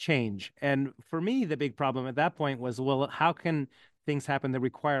dramatic change. And for me, the big problem at that point was, well, how can things happen that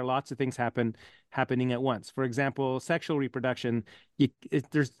require lots of things happening at once? For example, sexual reproduction.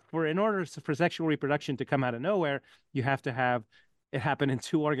 In order for sexual reproduction to come out of nowhere, you have to have it happen in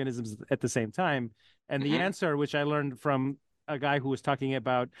two organisms at the same time. And the answer, which I learned from a guy who was talking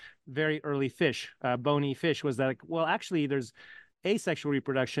about very early fish, bony fish, was that, well, actually, there's asexual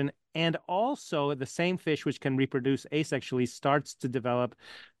reproduction, and also the same fish which can reproduce asexually starts to develop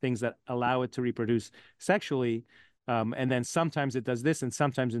things that allow it to reproduce sexually. And then sometimes it does this and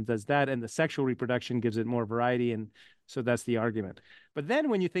sometimes it does that, and the sexual reproduction gives it more variety. And so that's the argument. But then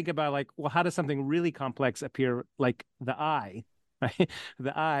when you think about, like, well, how does something really complex appear, like the eye, right?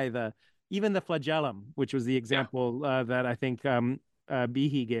 The eye, even the flagellum, which was the example that I think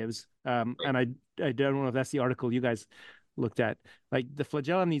Behe gives. And I don't know if that's the article you guys looked at. Like the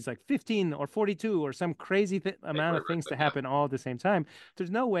flagellum needs like 15 or 42 or some crazy amount of things to happen all at the same time.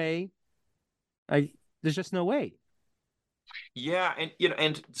 There's no way. There's just no way. Yeah,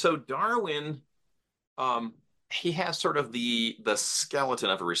 and so Darwin, he has sort of the skeleton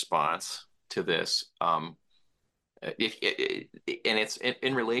of a response to this, and it's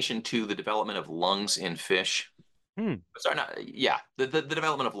in relation to the development of lungs in fish. Sorry, the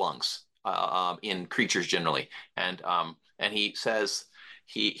development of lungs in creatures generally, and he says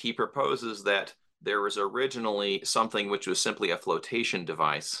he proposes that there was originally something which was simply a flotation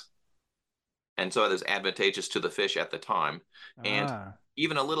device. And so it is advantageous to the fish at the time. And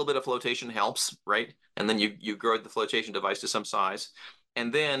even a little bit of flotation helps, right? And then you grow the flotation device to some size.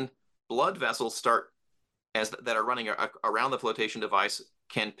 And then blood vessels that are running around the flotation device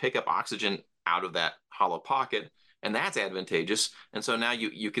can pick up oxygen out of that hollow pocket. And that's advantageous. And so now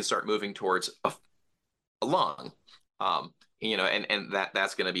you can start moving towards a lung. And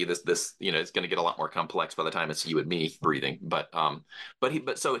that's going to be this it's going to get a lot more complex by the time it's you and me breathing. But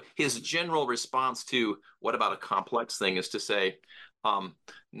so his general response to what about a complex thing is to say,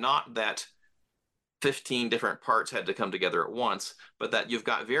 not that 15 different parts had to come together at once, but that you've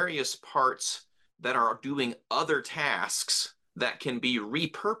got various parts that are doing other tasks that can be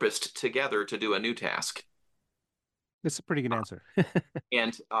repurposed together to do a new task. That's a pretty good answer.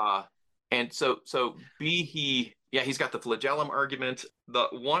 And so he's got the flagellum argument. The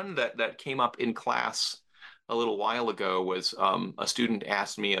one that came up in class a little while ago was a student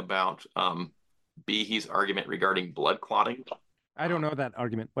asked me about Behe's argument regarding blood clotting. I don't know that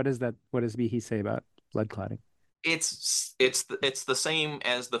argument. What is that? What does Behe say about blood clotting? It's the same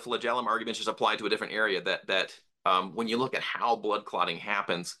as the flagellum argument, just applied to a different area. That when you look at how blood clotting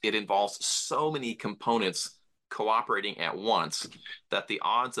happens, it involves so many components cooperating at once that the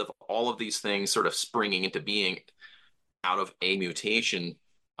odds of all of these things sort of springing into being out of a mutation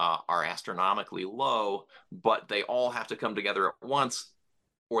are astronomically low, but they all have to come together at once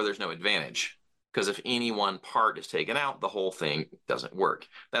or there's no advantage. Because if any one part is taken out, the whole thing doesn't work.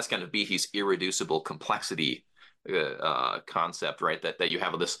 That's kind of Behe's irreducible complexity concept, right? That you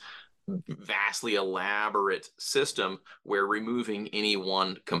have this vastly elaborate system where removing any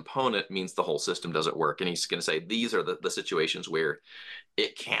one component means the whole system doesn't work. And he's going to say these are the situations where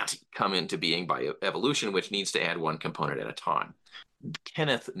it can't come into being by evolution, which needs to add one component at a time.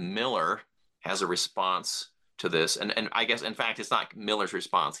 Kenneth Miller has a response to this, and I guess in fact it's not Miller's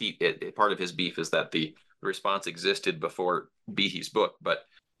response. Part of his beef is that the response existed before Behe's book, but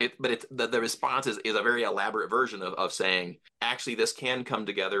the response is a very elaborate version of saying actually this can come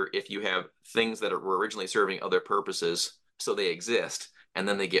together if you have things that were originally serving other purposes, so they exist, and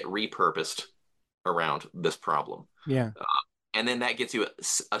then they get repurposed around this problem. Yeah. And then that gets you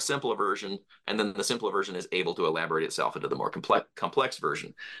a simpler version, and then the simpler version is able to elaborate itself into the more complex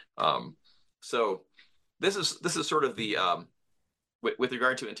version. So this is sort of the with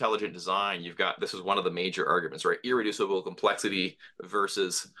regard to intelligent design, this is one of the major arguments, right? Irreducible complexity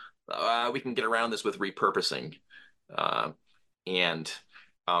versus we can get around this with repurposing, and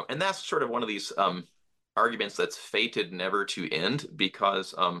that's sort of one of these arguments that's fated never to end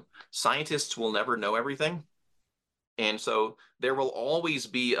because scientists will never know everything. And so there will always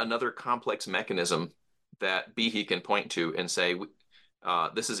be another complex mechanism that Behe can point to and say,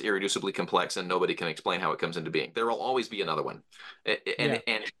 this is irreducibly complex and nobody can explain how it comes into being. There will always be another one. And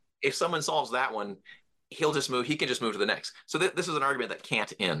if someone solves that one, he can just move to the next. So this is an argument that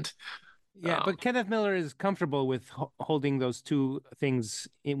can't end. Yeah, but Kenneth Miller is comfortable with holding those two things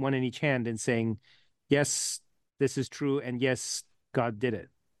one in each hand and saying, yes, this is true, and yes, God did it.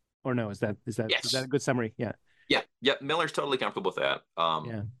 Or no, yes. Is that a good summary? Yeah. Yeah. Miller's totally comfortable with that.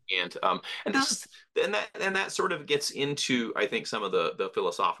 And that sort of gets into, I think, some of the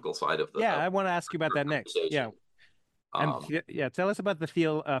philosophical side of the. Yeah, I want to ask you about that next. Yeah. Tell us about the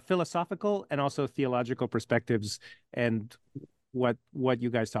philosophical and also theological perspectives and what you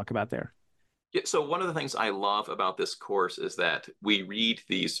guys talk about there. Yeah, so one of the things I love about this course is that we read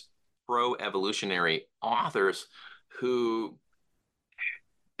these pro-evolutionary authors who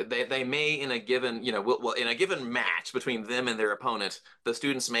they may in a given in a given match between them and their opponent, the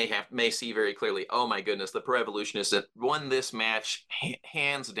students may see very clearly, oh my goodness, the pro-evolutionist won this match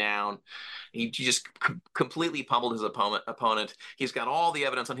hands down. He just completely pummeled his opponent. He's got all the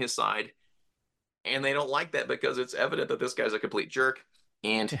evidence on his side, and they don't like that because it's evident that this guy's a complete jerk.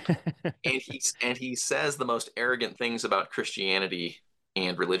 And he says the most arrogant things about Christianity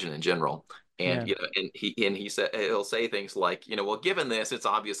and religion in general. And he'll say things like, well, given this, it's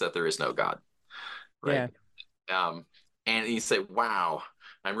obvious that there is no God, right? Yeah. And he say, wow,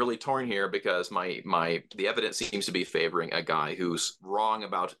 I'm really torn here because the evidence seems to be favoring a guy who's wrong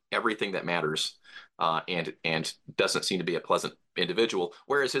about everything that matters, and doesn't seem to be a pleasant individual,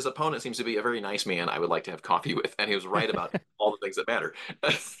 whereas his opponent seems to be a very nice man I would like to have coffee with, and he was right about all the things that matter.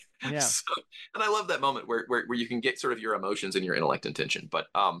 Yeah. And I love that moment where you can get sort of your emotions and your intellect in tension. But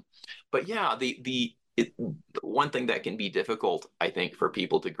yeah, the one thing that can be difficult, I think, for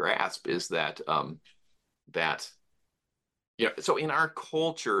people to grasp is that so in our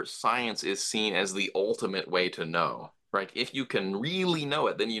culture, science is seen as the ultimate way to know, right? If you can really know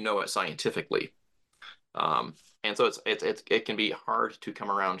it, then you know it scientifically. And so it can be hard to come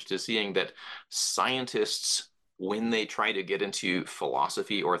around to seeing that scientists, when they try to get into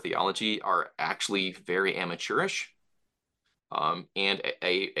philosophy or theology, are actually very amateurish. And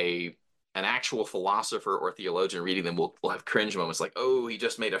an actual philosopher or theologian reading them will have cringe moments like, oh, he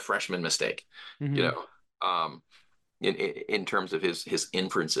just made a freshman mistake, Mm-hmm. In terms of his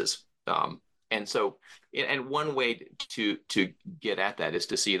inferences. And so, and one way to get at that is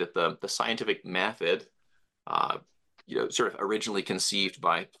to see that the scientific method, sort of originally conceived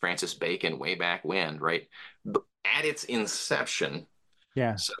by Francis Bacon way back when, right? At its inception,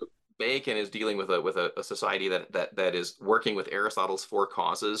 yeah. So Bacon is dealing with a society that is working with Aristotle's four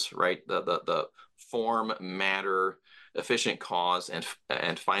causes, right? The form, matter, efficient cause,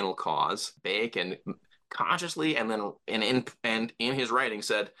 and final cause. Bacon consciously and in his writing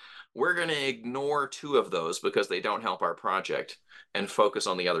said, we're going to ignore two of those because they don't help our project and focus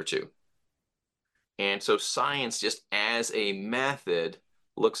on the other two. And so science, just as a method,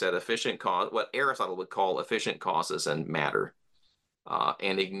 looks at efficient cause, what Aristotle would call efficient causes and matter.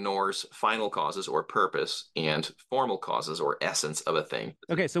 and ignores final causes or purpose and formal causes or essence of a thing.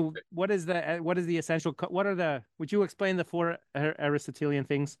 Okay, so what is the essential? Would you explain the four Aristotelian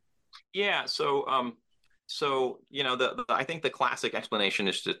things? Yeah, so I think the classic explanation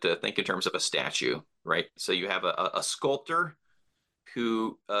is to think in terms of a statue, right? So you have a sculptor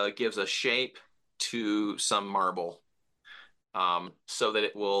who gives a shape to some marble, so that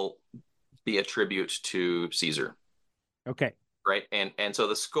it will be a tribute to Caesar. Okay. Right. And so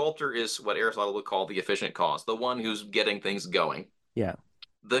the sculptor is what Aristotle would call the efficient cause, the one who's getting things going. Yeah.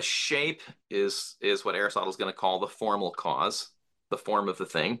 The shape is what Aristotle's going to call the formal cause, the form of the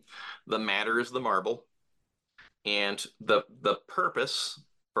thing. The matter is the marble. And the purpose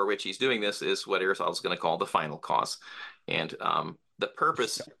for which he's doing this is what Aristotle's going to call the final cause. And the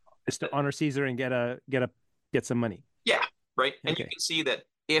purpose is to honor Caesar and get some money. Yeah, right. And Okay. you can see that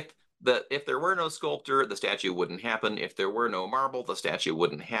if there were no sculptor, the statue wouldn't happen. If there were no marble, the statue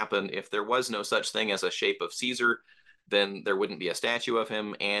wouldn't happen. If there was no such thing as a shape of Caesar, then there wouldn't be a statue of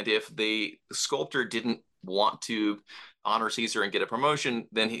him. And if the sculptor didn't want to honor Caesar and get a promotion,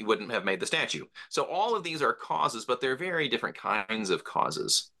 then he wouldn't have made the statue. So all of these are causes, but they're very different kinds of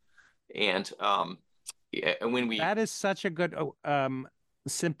causes. And when we That is such a good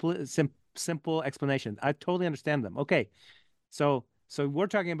simple explanation. I totally understand them. Okay. So we're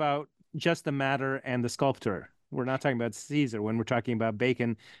talking about just the matter and the sculptor. We're not talking about Caesar when we're talking about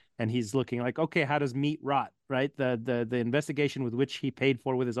Bacon, and he's looking like, okay, how does meat rot, right? The investigation with which he paid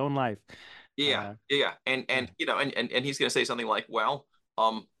for with his own life. Yeah. And he's going to say something like, well,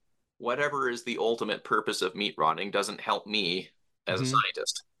 whatever is the ultimate purpose of meat rotting doesn't help me as a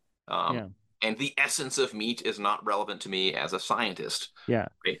scientist. And the essence of meat is not relevant to me as a scientist. Yeah.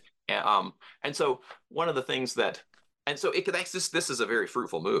 Right? And so one of the things that, and so this is a very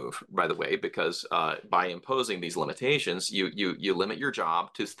fruitful move, by the way, because by imposing these limitations, you limit your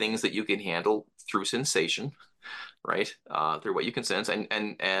job to things that you can handle through sensation, right? Through what you can sense,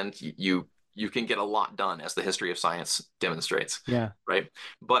 and you can get a lot done, as the history of science demonstrates. Yeah. Right.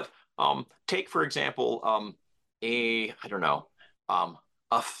 But take, for example, a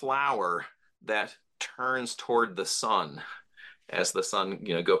flower that turns toward the sun as the sun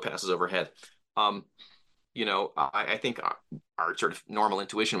passes overhead. I think our sort of normal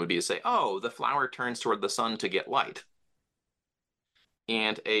intuition would be to say, oh, the flower turns toward the sun to get light.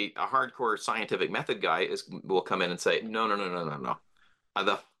 And a hardcore scientific method guy will come in and say, no.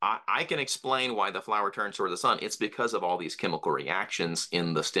 I can explain why the flower turns toward the sun. It's because of all these chemical reactions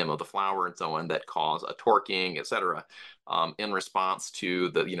in the stem of the flower and so on that cause a torquing, et cetera, in response to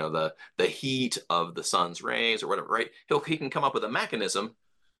the heat of the sun's rays or whatever. Right? He can come up with a mechanism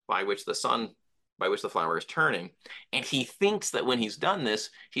by which the flower is turning, and he thinks that when he's done this,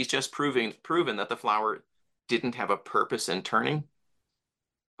 he's just proven that the flower didn't have a purpose in turning.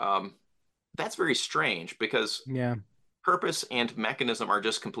 That's very strange because purpose and mechanism are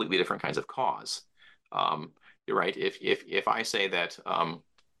just completely different kinds of cause. You're right. If I say that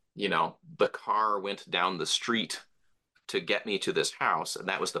the car went down the street to get me to this house, and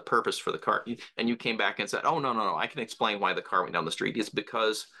that was the purpose for the car, and you came back and said, oh, no, I can explain why the car went down the street. It's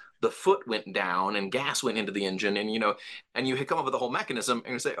because the foot went down and gas went into the engine, and you had come up with a whole mechanism,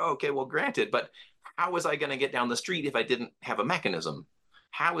 and you say, oh, okay, well, granted, but how was I going to get down the street if I didn't have a mechanism?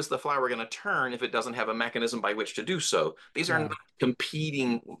 How is the flower going to turn if it doesn't have a mechanism by which to do so? These are not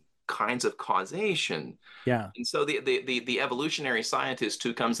competing kinds of causation. Yeah. And so the evolutionary scientist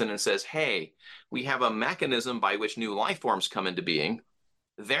who comes in and says, hey, we have a mechanism by which new life forms come into being,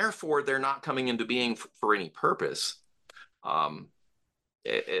 therefore they're not coming into being for any purpose.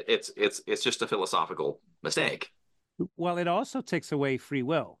 It's just a philosophical mistake. Well, it also takes away free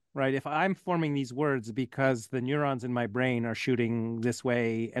will, right? If I'm forming these words because the neurons in my brain are shooting this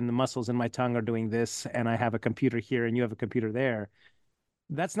way and the muscles in my tongue are doing this, and I have a computer here and you have a computer there,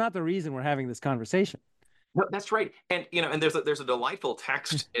 that's not the reason we're having this conversation. No, that's right. And there's a delightful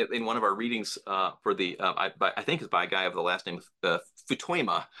text in one of our readings for the I think it's by a guy of the last name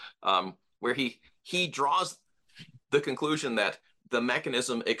Futoyama, where he draws the conclusion that the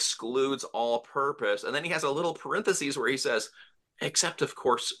mechanism excludes all purpose. And then he has a little parentheses where he says, except, of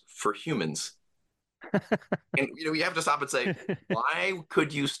course, for humans. And, you have to stop and say, why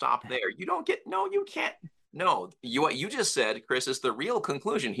could you stop there? You can't. No, what you just said, Chris, is the real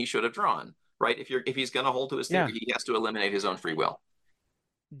conclusion he should have drawn, right? If he's going to hold to his theory, he has to eliminate his own free will.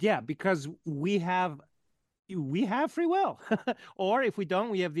 Yeah, because we have free will. Or if we don't,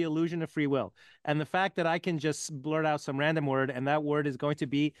 we have the illusion of free will. And the fact that I can just blurt out some random word and that word is going to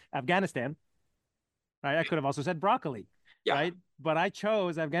be Afghanistan, right? I could have also said broccoli, right? But I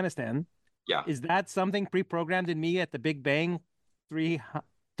chose Afghanistan. Yeah. Is that something pre-programmed in me at the Big Bang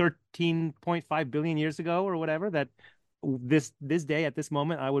 13.5 billion years ago or whatever, that this day at this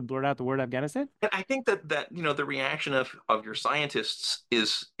moment I would blurt out the word Afghanistan? And I think that the reaction of your scientists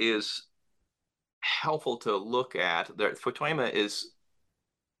is helpful to look at. Futoyama is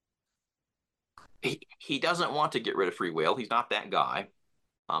he doesn't want to get rid of free will. He's not that guy.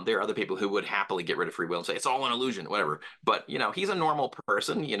 There are other people who would happily get rid of free will and say it's all an illusion, whatever. But he's a normal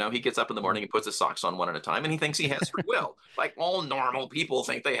person. He gets up in the morning and puts his socks on one at a time, and he thinks he has free will. Like all normal people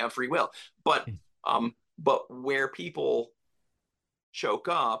think they have free will. But where people choke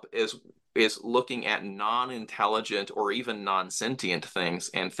up is looking at non-intelligent or even non-sentient things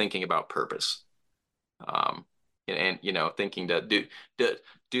and thinking about purpose. And thinking to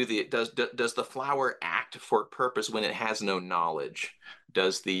does the flower act for purpose when it has no knowledge?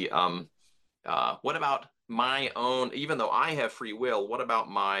 Does the what about my own, even though I have free will, what about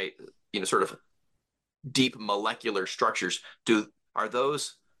my sort of deep molecular structures? Are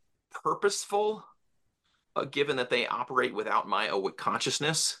those purposeful, given that they operate without my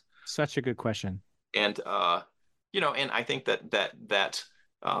consciousness? Such a good question. And and I think that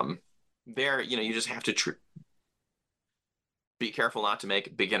there you just have to be careful not to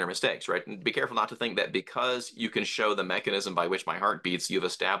make beginner mistakes, right? And be careful not to think that because you can show the mechanism by which my heart beats, you've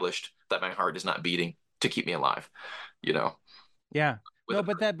established that my heart is not beating to keep me alive. Yeah. No,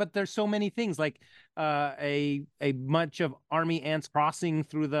 but there's so many things, like a bunch of army ants crossing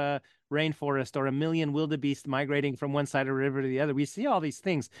through the rainforest, or a million wildebeest migrating from one side of the river to the other. We see all these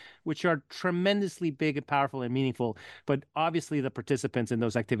things which are tremendously big and powerful and meaningful, but obviously the participants in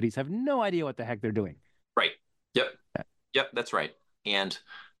those activities have no idea what the heck they're doing. Right. Yep. Yep, that's right. And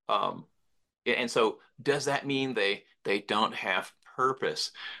so does that mean they don't have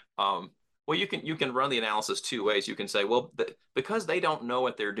purpose? Well, you can run the analysis two ways. You can say, well, because they don't know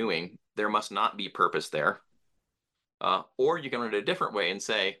what they're doing, there must not be purpose there. Or you can run it a different way and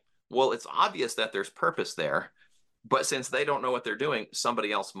say, well, it's obvious that there's purpose there, but since they don't know what they're doing,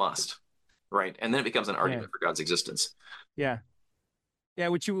 somebody else must, right? And then it becomes an argument for God's existence. Yeah,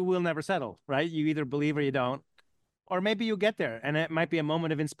 which you will never settle, right? You either believe or you don't. Or maybe you get there, and it might be a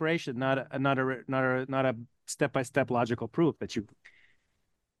moment of inspiration, not a step-by-step logical proof that you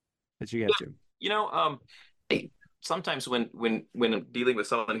get to. Sometimes when I'm dealing with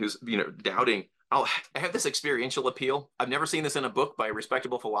someone who's doubting, I have this experiential appeal. I've never seen this in a book by a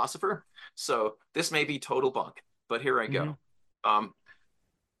respectable philosopher, so this may be total bunk, but here I go. I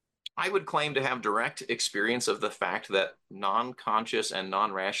would claim to have direct experience of the fact that non-conscious and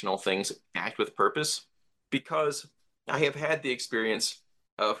non-rational things act with purpose, because I have had the experience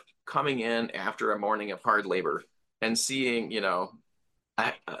of coming in after a morning of hard labor and seeing,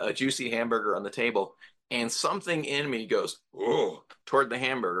 a juicy hamburger on the table, and something in me goes, oh, toward the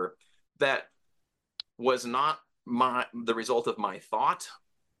hamburger. That was not the result of my thought.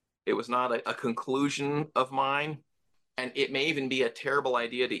 It was not a conclusion of mine. And it may even be a terrible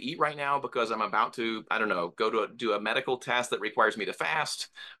idea to eat right now because I'm about to, I don't know, go to do a medical test that requires me to fast,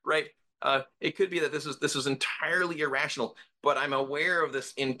 right? It could be that this is entirely irrational, but I'm aware of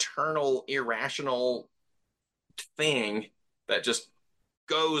this internal irrational thing that just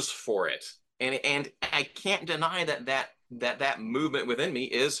goes for it, and I can't deny that movement within me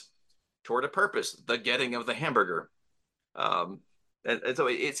is toward a purpose, the getting of the hamburger. And so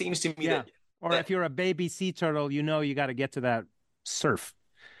it seems to me that if you're a baby sea turtle, you got to get to that surf.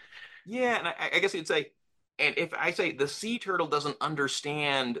 Yeah, and I guess you'd say. And if I say the sea turtle doesn't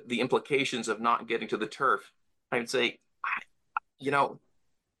understand the implications of not getting to the turf, I would say,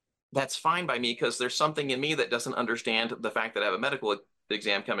 that's fine by me, because there's something in me that doesn't understand the fact that I have a medical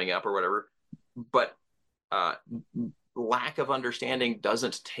exam coming up or whatever. But lack of understanding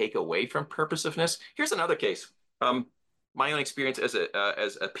doesn't take away from purposiveness. Here's another case. My own experience as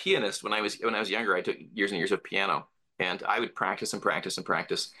a pianist when I was younger. I took years and years of piano. And I would practice and practice and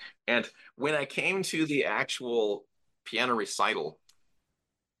practice. And when I came to the actual piano recital,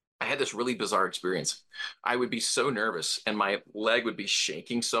 I had this really bizarre experience. I would be so nervous, and my leg would be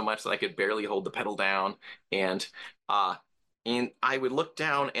shaking so much that I could barely hold the pedal down. And I would look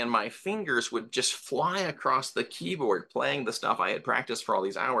down, and my fingers would just fly across the keyboard, playing the stuff I had practiced for all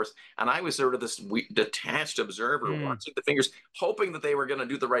these hours. And I was sort of this detached observer, watching the fingers, hoping that they were going to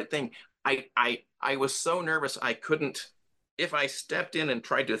do the right thing. I was so nervous I couldn't. If I stepped in and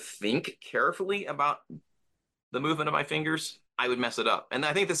tried to think carefully about the movement of my fingers, I would mess it up. And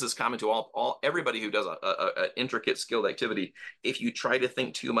I think this is common to everybody who does a intricate, skilled activity. If you try to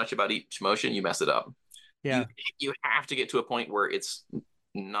think too much about each motion, you mess it up. Yeah. You have to get to a point where it's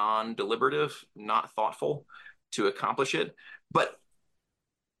non-deliberative, not thoughtful to accomplish it. But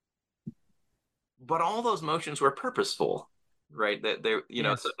all those motions were purposeful. right? That there,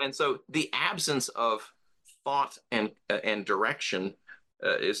 Yes. so the absence of thought and direction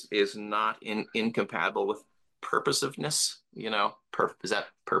is not incompatible with purposiveness. Is that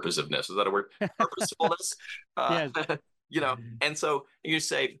purposiveness? Is that a word? Purposefulness. Uh, Yes. and so you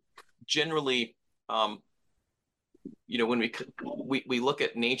say generally, um, when we look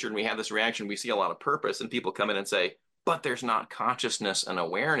at nature and we have this reaction, we see a lot of purpose, and people come in and say, but there's not consciousness and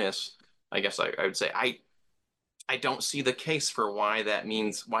awareness. I guess I would say I don't see the case for why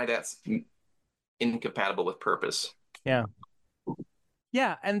that's incompatible with purpose. Yeah.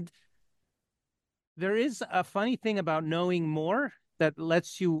 Yeah. And there is a funny thing about knowing more that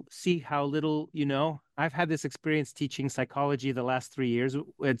lets you see how little you know. I've had this experience teaching psychology the last 3 years.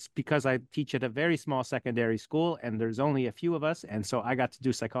 It's because I teach at a very small secondary school, and there's only a few of us, and so I got to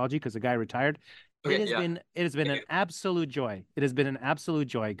do psychology because the guy retired. It Okay, has yeah. been it has been an absolute joy. It has been an absolute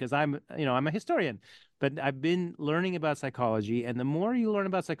joy because I'm a historian, but I've been learning about psychology, and the more you learn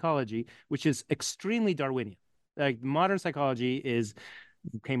about psychology, which is extremely Darwinian, like modern psychology is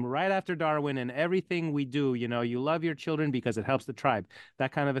came right after Darwin, and everything we do, you love your children because it helps the tribe,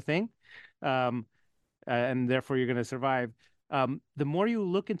 that kind of a thing. Um, and therefore you're going to survive. The more you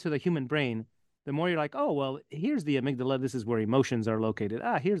look into the human brain, the more you're like, oh, well, here's the amygdala. This is where emotions are located.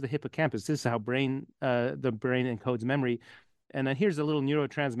 Here's the hippocampus. This is how the brain encodes memory. And then here's a little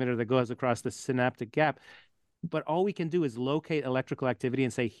neurotransmitter that goes across the synaptic gap. But all we can do is locate electrical activity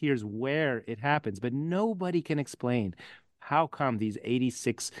and say, here's where it happens. But nobody can explain how come these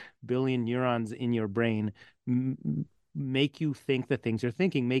 86 billion neurons in your brain make you think the things you're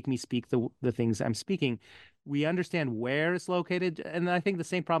thinking, make me speak the things I'm speaking. We understand where it's located. And I think the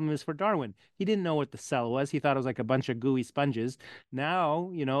same problem is for Darwin. He didn't know what the cell was. He thought it was like a bunch of gooey sponges.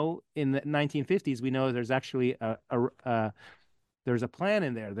 Now, in the 1950s, we know there's actually there's a plan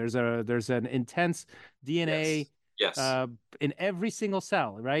in there. There's an intense DNA Yes. in every single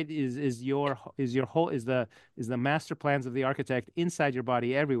cell, right? Is your whole is the master plans of the architect inside your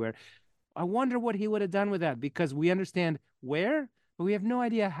body everywhere. I wonder what he would have done with that, because we understand where, but we have no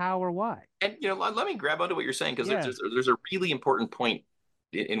idea how or why. And let me grab onto what you're saying, because Yeah. there's a really important point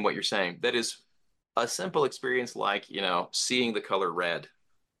in what you're saying. That is a simple experience like seeing the color red,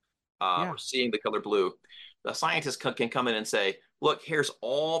 Yeah. or seeing the color blue. The scientist can come in and say, look, here's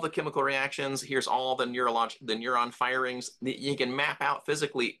all the chemical reactions, here's all the neuron firings. You can map out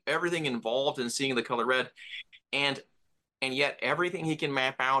physically everything involved in seeing the color red, and yet everything he can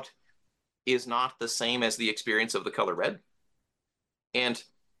map out is not the same as the experience of the color red. And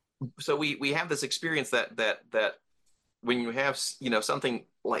so we have this experience that when you have something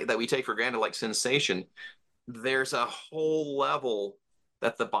like that we take for granted, like sensation, there's a whole level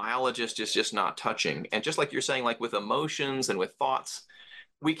that the biologist is just not touching. And just like you're saying, like with emotions and with thoughts,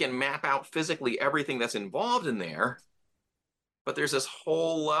 we can map out physically everything that's involved in there, but there's this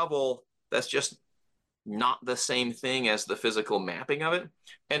whole level that's just not the same thing as the physical mapping of it.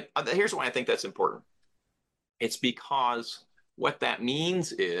 And here's why I think that's important. It's because what that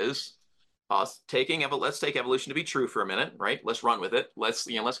means is let's take evolution to be true for a minute, right? Let's run with it. Let's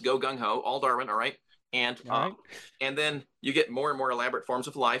go gung ho, all Darwin, all right? And All right. and then you get more and more elaborate forms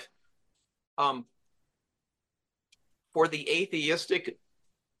of life. For the atheistic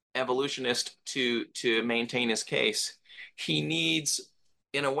evolutionist to maintain his case, he needs,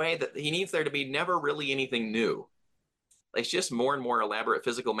 in a way, that he needs there to be never really anything new. It's just more and more elaborate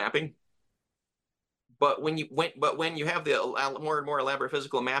physical mapping. But when you have the more and more elaborate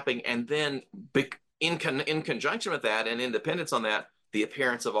physical mapping, and then in conjunction with that and independence on that, the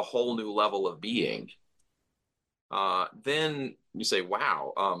appearance of a whole new level of being, then you say,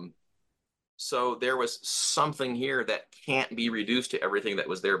 wow, so there was something here that can't be reduced to everything that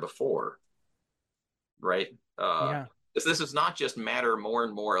was there before, right? Yeah. This is not just matter more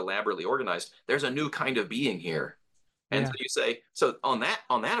and more elaborately organized. There's a new kind of being here. And Yeah. so you say, so on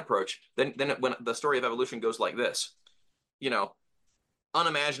that approach, then when the story of evolution goes like this,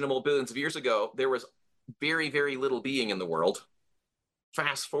 unimaginable billions of years ago, there was very, very little being in the world.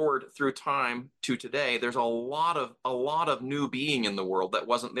 Fast forward through time to today, there's a lot of new being in the world that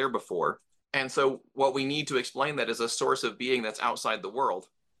wasn't there before. And so what we need to explain that is a source of being that's outside the world.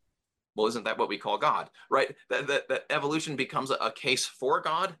 Well, isn't that what we call God, right? That evolution becomes a case for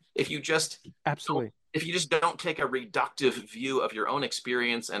God if you just Absolutely. don't take a reductive view of your own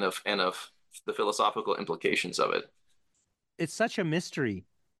experience and of the philosophical implications of it. It's such a mystery,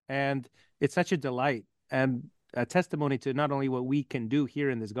 and it's such a delight, and a testimony to not only what we can do here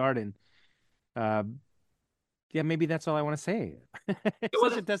in this garden. Uh, yeah, maybe that's all I want to say. It's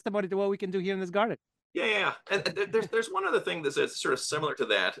Well, such a testimony to what we can do here in this garden. yeah. And there's one other thing that's sort of similar to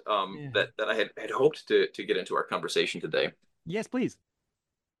that, Yeah. that I had hoped to get into our conversation today. Yes, please.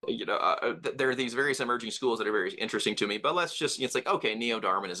 There are these various emerging schools that are very interesting to me, but let's just, it's like, okay,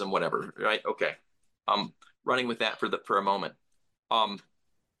 neo-Darwinism, whatever, right? Okay. Running with that for a moment.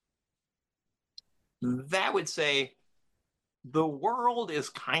 That would say the world is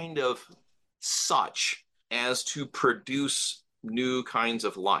kind of such as to produce new kinds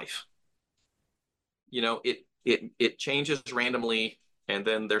of life. It changes randomly, and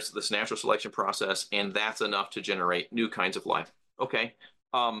then there's this natural selection process, and that's enough to generate new kinds of life. Okay.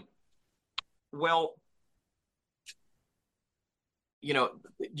 Well, do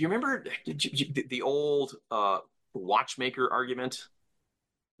you remember the old watchmaker argument?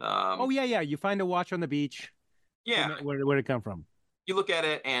 Oh yeah. You find a watch on the beach. Yeah, Where'd it come from? you look at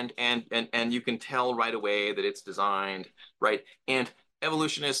it and you can tell right away that it's designed right. And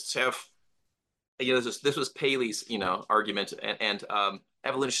evolutionists have, this was Paley's argument, and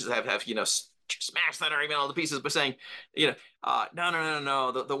evolutionists have smashed that argument all to pieces by saying,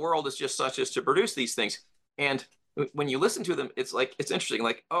 no, the world is just such as to produce these things. And when you listen to them, it's interesting,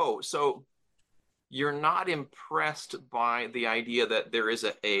 like, oh, so you're not impressed by the idea that there is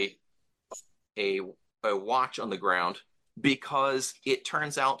a watch on the ground because it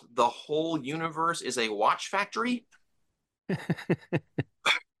turns out the whole universe is a watch factory.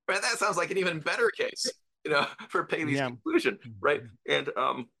 Right? That sounds like an even better case, for Paley's conclusion, right? And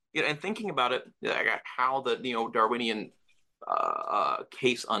thinking about it, how the Darwinian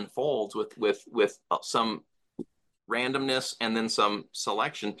case unfolds with some randomness and then some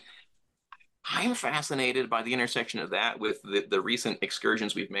selection. I'm fascinated by the intersection of that with the recent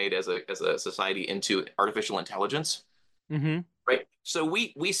excursions we've made as a society into artificial intelligence. Mm-hmm. Right. So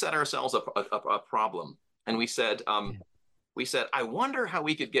we set ourselves a problem, and we said, I wonder how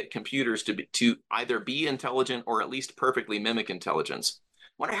we could get computers to either be intelligent or at least perfectly mimic intelligence.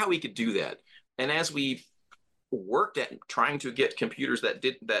 I wonder how we could do that. And as we worked at trying to get computers that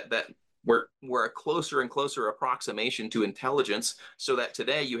were a closer and closer approximation to intelligence, so that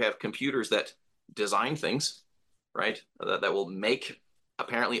today you have computers that design things, right? That will make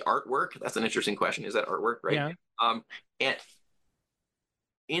apparently artwork. That's an interesting question. Is that artwork, right? Yeah. And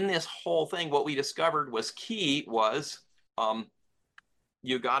in this whole thing, what we discovered was key was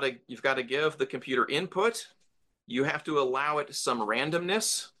you've got to give the computer input, you have to allow it some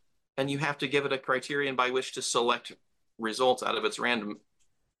randomness, and you have to give it a criterion by which to select results out of its random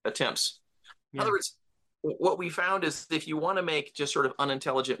attempts. In other words, what we found is if you want to make just sort of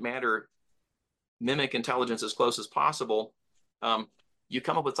unintelligent matter mimic intelligence as close as possible, you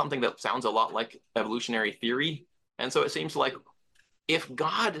come up with something that sounds a lot like evolutionary theory. And so it seems like if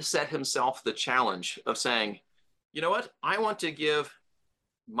God set himself the challenge of saying, you know what, I want to give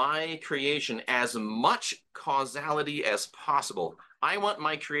my creation as much causality as possible. I want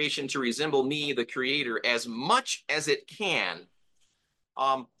my creation to resemble me, the creator, as much as it can.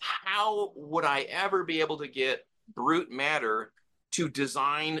 How would I ever be able to get brute matter to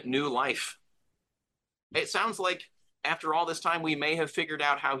design new life? It sounds like after all this time, we may have figured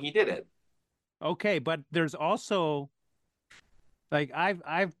out how he did it. Okay, but there's also, like,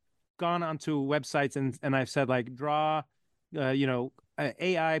 I've gone onto websites and I've said, like, draw,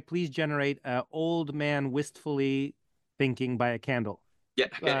 AI, please generate old man wistfully thinking by a candle.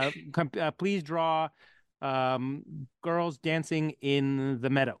 Yeah. Please draw girls dancing in the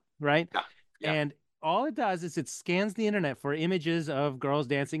meadow, right? Yeah. And all it does is it scans the internet for images of girls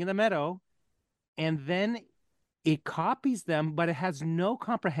dancing in the meadow, and then it copies them, but it has no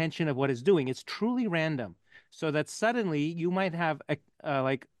comprehension of what it's doing. It's truly random. So that suddenly you might have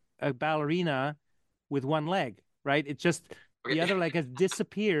a ballerina with one leg, right? It's just the other leg has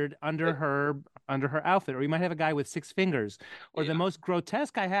disappeared under her outfit. Or you might have a guy with 6 fingers. Or the most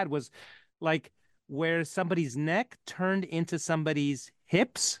grotesque I had was like where somebody's neck turned into somebody's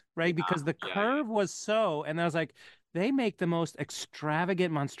hips, right? Because the curve was so, and I was like, they make the most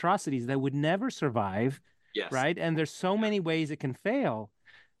extravagant monstrosities that would never survive. Yes. Right. And there's so many ways it can fail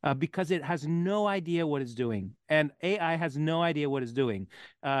because it has no idea what it's doing. And AI has no idea what it's doing.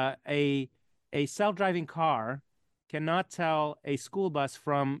 A self-driving car cannot tell a school bus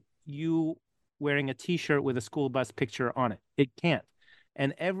from you wearing a T-shirt with a school bus picture on it. It can't.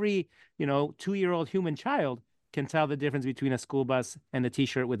 And every, 2-year-old human child can tell the difference between a school bus and a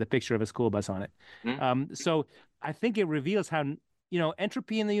T-shirt with a picture of a school bus on it. Mm-hmm. So I think it reveals how,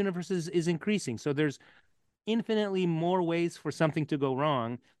 entropy in the universe is increasing. So there's infinitely more ways for something to go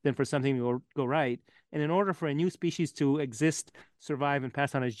wrong than for something to go right. And in order for a new species to exist, survive, and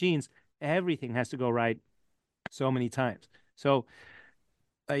pass on its genes, everything has to go right so many times. So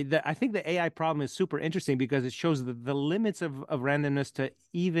I think the AI problem is super interesting because it shows the limits of randomness to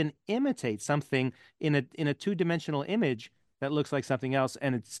even imitate something in a 2-dimensional image that looks like something else,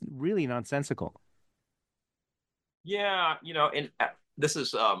 and it's really nonsensical. Yeah, and this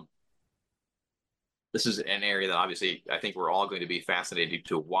is an area that obviously I think we're all going to be fascinated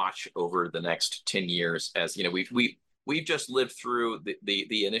to watch over the next 10 years. As we've just lived through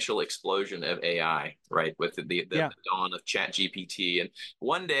the initial explosion of AI, right? With the dawn of Chat GPT. And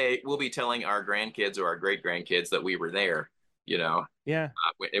one day we'll be telling our grandkids or our great grandkids that we were there, Yeah.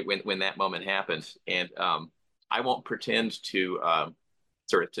 when that moment happened. And I won't pretend to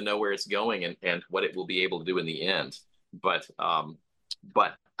sort of to know where it's going and what it will be able to do in the end. But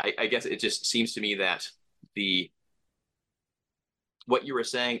I guess it just seems to me that what you were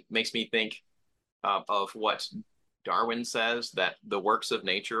saying makes me think of what Darwin says, that the works of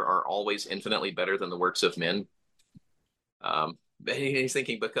nature are always infinitely better than the works of men. He's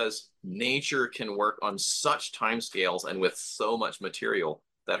thinking because nature can work on such timescales and with so much material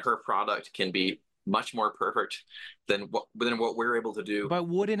that her product can be much more perfect than what we're able to do. But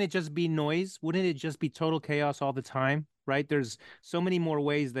wouldn't it just be noise? Wouldn't it just be total chaos all the time? Right? There's so many more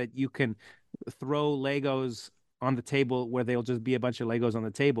ways that you can throw Legos on the table where they'll just be a bunch of Legos on the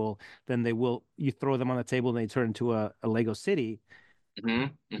table than you throw them on the table and they turn into a Lego city.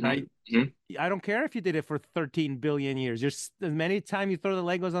 Right? I don't care if you did it for 13 billion years. Just as many times you throw the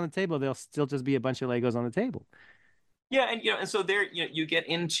Legos on the table, they'll still just be a bunch of Legos on the table. Yeah, and so there, you get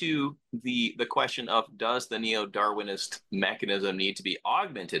into the question of, does the neo-Darwinist mechanism need to be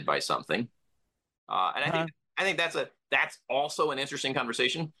augmented by something? And I think that's also an interesting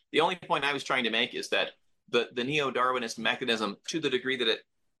conversation. The only point I was trying to make is that the neo-Darwinist mechanism, to the degree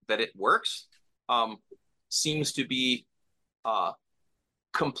that it works, seems to be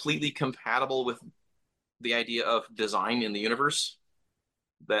completely compatible with the idea of design in the universe.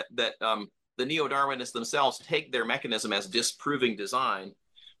 That the neo-Darwinists themselves take their mechanism as disproving design,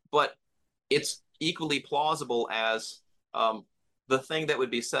 but it's equally plausible as the thing that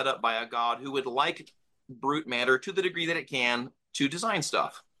would be set up by a god who would like brute matter to the degree that it can to design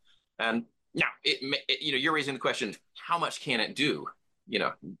stuff. And now, you're raising the question: how much can it do?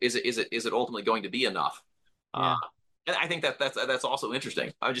 Is it ultimately going to be enough? Yeah. And I think that's also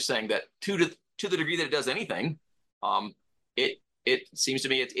interesting. I'm just saying that to the degree that it does anything, it seems to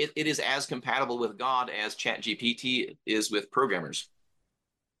me it is as compatible with God as ChatGPT is with programmers.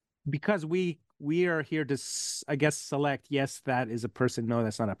 Because we are here to, I guess, select, yes, that is a person. No,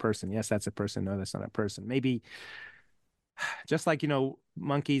 that's not a person. Yes, that's a person. No, that's not a person. Maybe just like,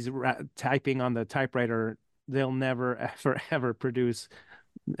 monkeys typing on the typewriter, they'll never, ever produce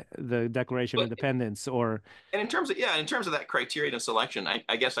the Declaration of Independence or. And in terms of that criterion of selection,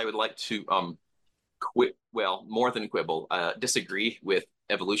 I guess I would like to more than quibble, disagree with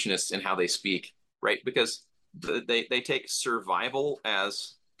evolutionists in how they speak, right? Because they take survival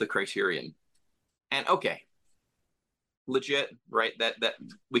as the criterion. And okay, legit, right? That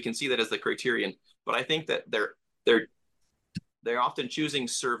we can see that as the criterion, but I think that they're often choosing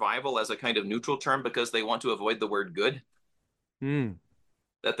survival as a kind of neutral term because they want to avoid the word good.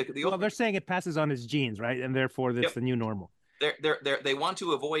 That they're saying it passes on as genes, right? And therefore, that's the new normal. They want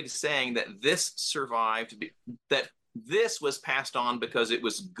to avoid saying that this survived, that this was passed on because it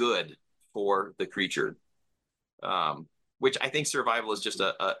was good for the creature. Which I think survival is just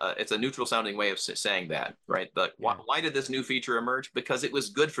it's a neutral sounding way of saying that, right? Why did this new feature emerge? Because it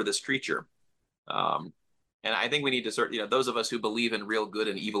was good for this creature. And I think we need to those of us who believe in real good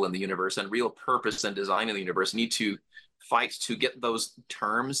and evil in the universe and real purpose and design in the universe need to fight to get those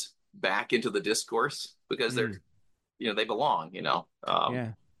terms back into the discourse because they're, they belong,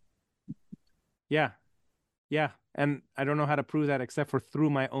 Yeah. And I don't know how to prove that except for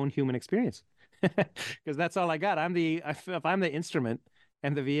through my own human experience. Because that's all I got. If I'm the instrument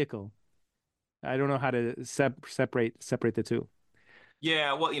and the vehicle, I don't know how to separate the two.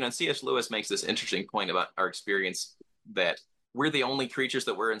 Yeah, well, C.S. Lewis makes this interesting point about our experience that we're the only creatures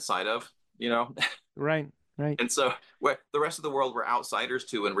that we're inside of, Right. And so the rest of the world we're outsiders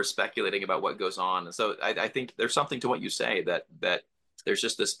to, and we're speculating about what goes on. And so I think there's something to what you say that there's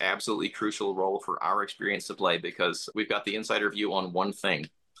just this absolutely crucial role for our experience to play because we've got the insider view on one thing,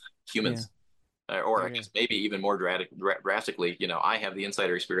 humans. Yeah. Or I guess maybe even more drastically, I have the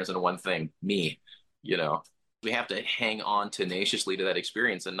insider experience on one thing, me, We have to hang on tenaciously to that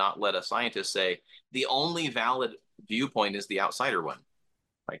experience and not let a scientist say the only valid viewpoint is the outsider one.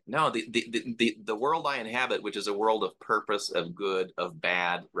 Like, no, the world I inhabit, which is a world of purpose, of good, of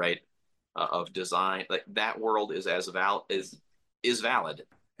bad, right, of design, like that world is valid.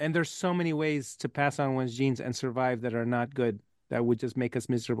 And there's so many ways to pass on one's genes and survive that are not good, that would just make us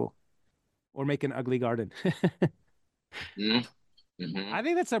miserable, or make an ugly garden. I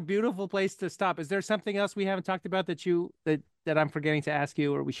think that's a beautiful place to stop. Is there something else we haven't talked about that I'm forgetting to ask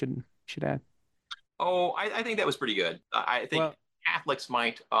you, or we should add? Oh, I think that was pretty good. I think Well, Catholics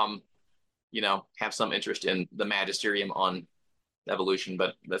might, have some interest in the magisterium on evolution,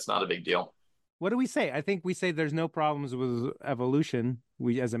 but that's not a big deal. what do we say? I think we say there's no problems with evolution,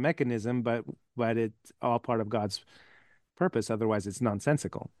 as a mechanism, but it's all part of God's purpose. Otherwise, it's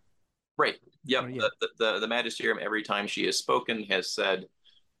nonsensical. Right. Yep. Or, yeah. The magisterium, every time she has spoken, has said,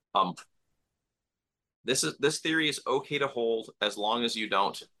 this theory is okay to hold as long as you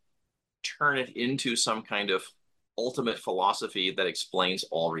don't turn it into some kind of ultimate philosophy that explains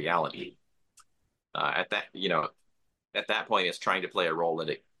all reality. At that point, it's trying to play a role that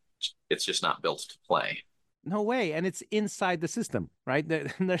it's just not built to play. No way. And it's inside the system, right?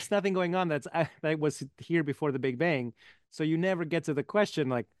 There's nothing going on that was here before the Big Bang. So you never get to the question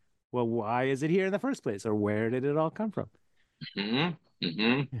like, well, why is it here in the first place? Or where did it all come from? Mm-hmm.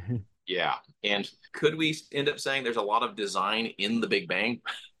 Mm-hmm. Yeah. And could we end up saying there's a lot of design in the Big Bang?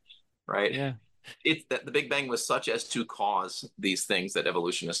 Right? Yeah. It's that the Big Bang was such as to cause these things that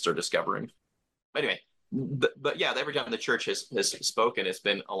evolutionists are discovering. Anyway, but yeah, every time the church has spoken, it's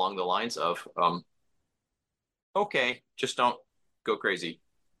been along the lines of, okay, just don't go crazy,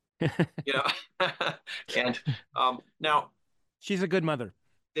 And now she's a good mother.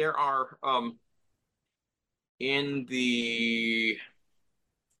 There are in the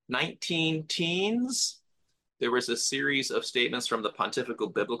 19 teens, there was a series of statements from the Pontifical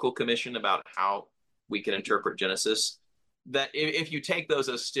Biblical Commission about how we can interpret Genesis that, if you take those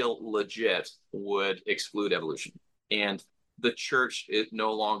as still legit, would exclude evolution. And the church, it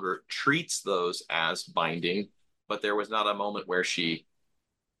no longer treats those as binding, but there was not a moment where she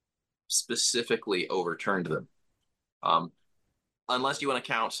specifically overturned them. Unless you want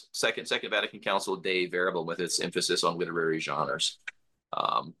to count Second Vatican Council Dei Verbum with its emphasis on literary genres.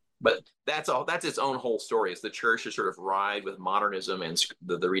 But that's its own whole story. It's the church to sort of ride with modernism and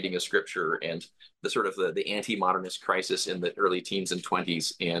the reading of scripture and the sort of the anti-modernist crisis in the early teens and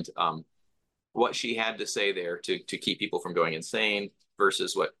 20s, and what she had to say there to keep people from going insane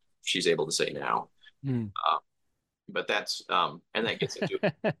versus what she's able to say now. But that's and that gets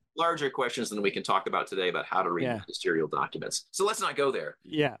into larger questions than we can talk about today about how to read magisterial documents. So let's not go there.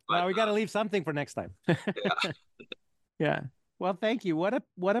 Yeah. But, well, we got to leave something for next time. Yeah. Yeah. Well, thank you. What a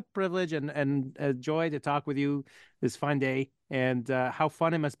privilege and a joy to talk with you this fine day, and how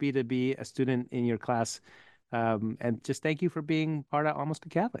fun it must be to be a student in your class. And just thank you for being part of Almost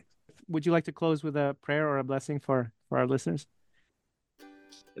Good Catholics. Would you like to close with a prayer or a blessing for our listeners?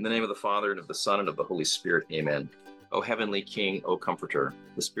 In the name of the Father, and of the Son, and of the Holy Spirit, amen. O heavenly King, O Comforter,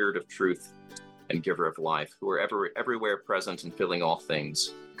 the Spirit of truth and giver of life, who are everywhere present and filling all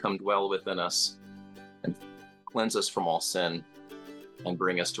things, come dwell within us and cleanse us from all sin and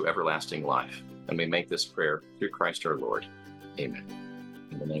bring us to everlasting life. And we make this prayer through Christ our Lord. Amen.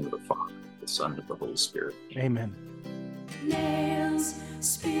 In the name of the Father, the Son, and of the Holy Spirit. Amen. Nails,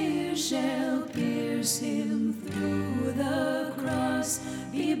 spear shall pierce him through the cross,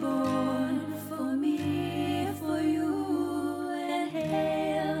 be born for me, for you, and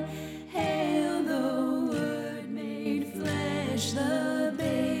hail, hail the Word made flesh, the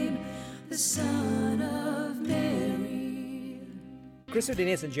babe, the Son of Mary. Chris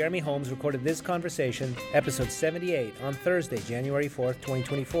Ordinius and Jeremy Holmes recorded this conversation, episode 78, on Thursday, January 4th,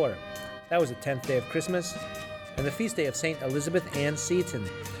 2024. That was the 10th day of Christmas and the feast day of St. Elizabeth Ann Seton.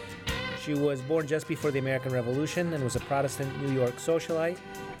 She was born just before the American Revolution and was a Protestant New York socialite,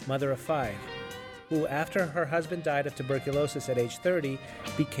 mother of 5, who, after her husband died of tuberculosis at age 30,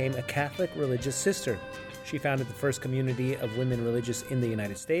 became a Catholic religious sister. She founded the first community of women religious in the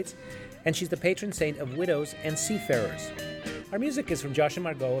United States, and she's the patron saint of widows and seafarers. Our music is from Josh and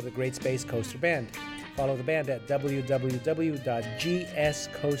Margot of the Great Space Coaster Band. Follow the band at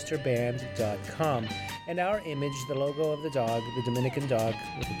www.gscoasterband.com. And our image, the logo of the dog, the Dominican dog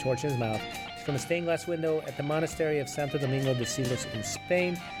with the torch in his mouth, is from a stained glass window at the monastery of Santo Domingo de Silos in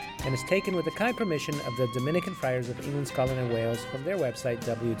Spain, and is taken with the kind permission of the Dominican Friars of England, Scotland, and Wales from their website,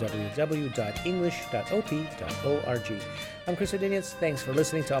 www.english.op.org. I'm Chris Ordinius. Thanks for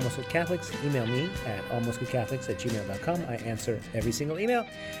listening to Almost Good Catholics. Email me at almostgoodcatholics@gmail.com. I answer every single email.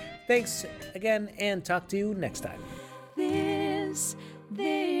 Thanks again, and talk to you next time. This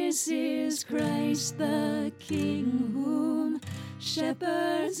is Christ the King, whom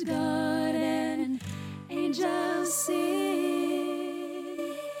shepherds guard and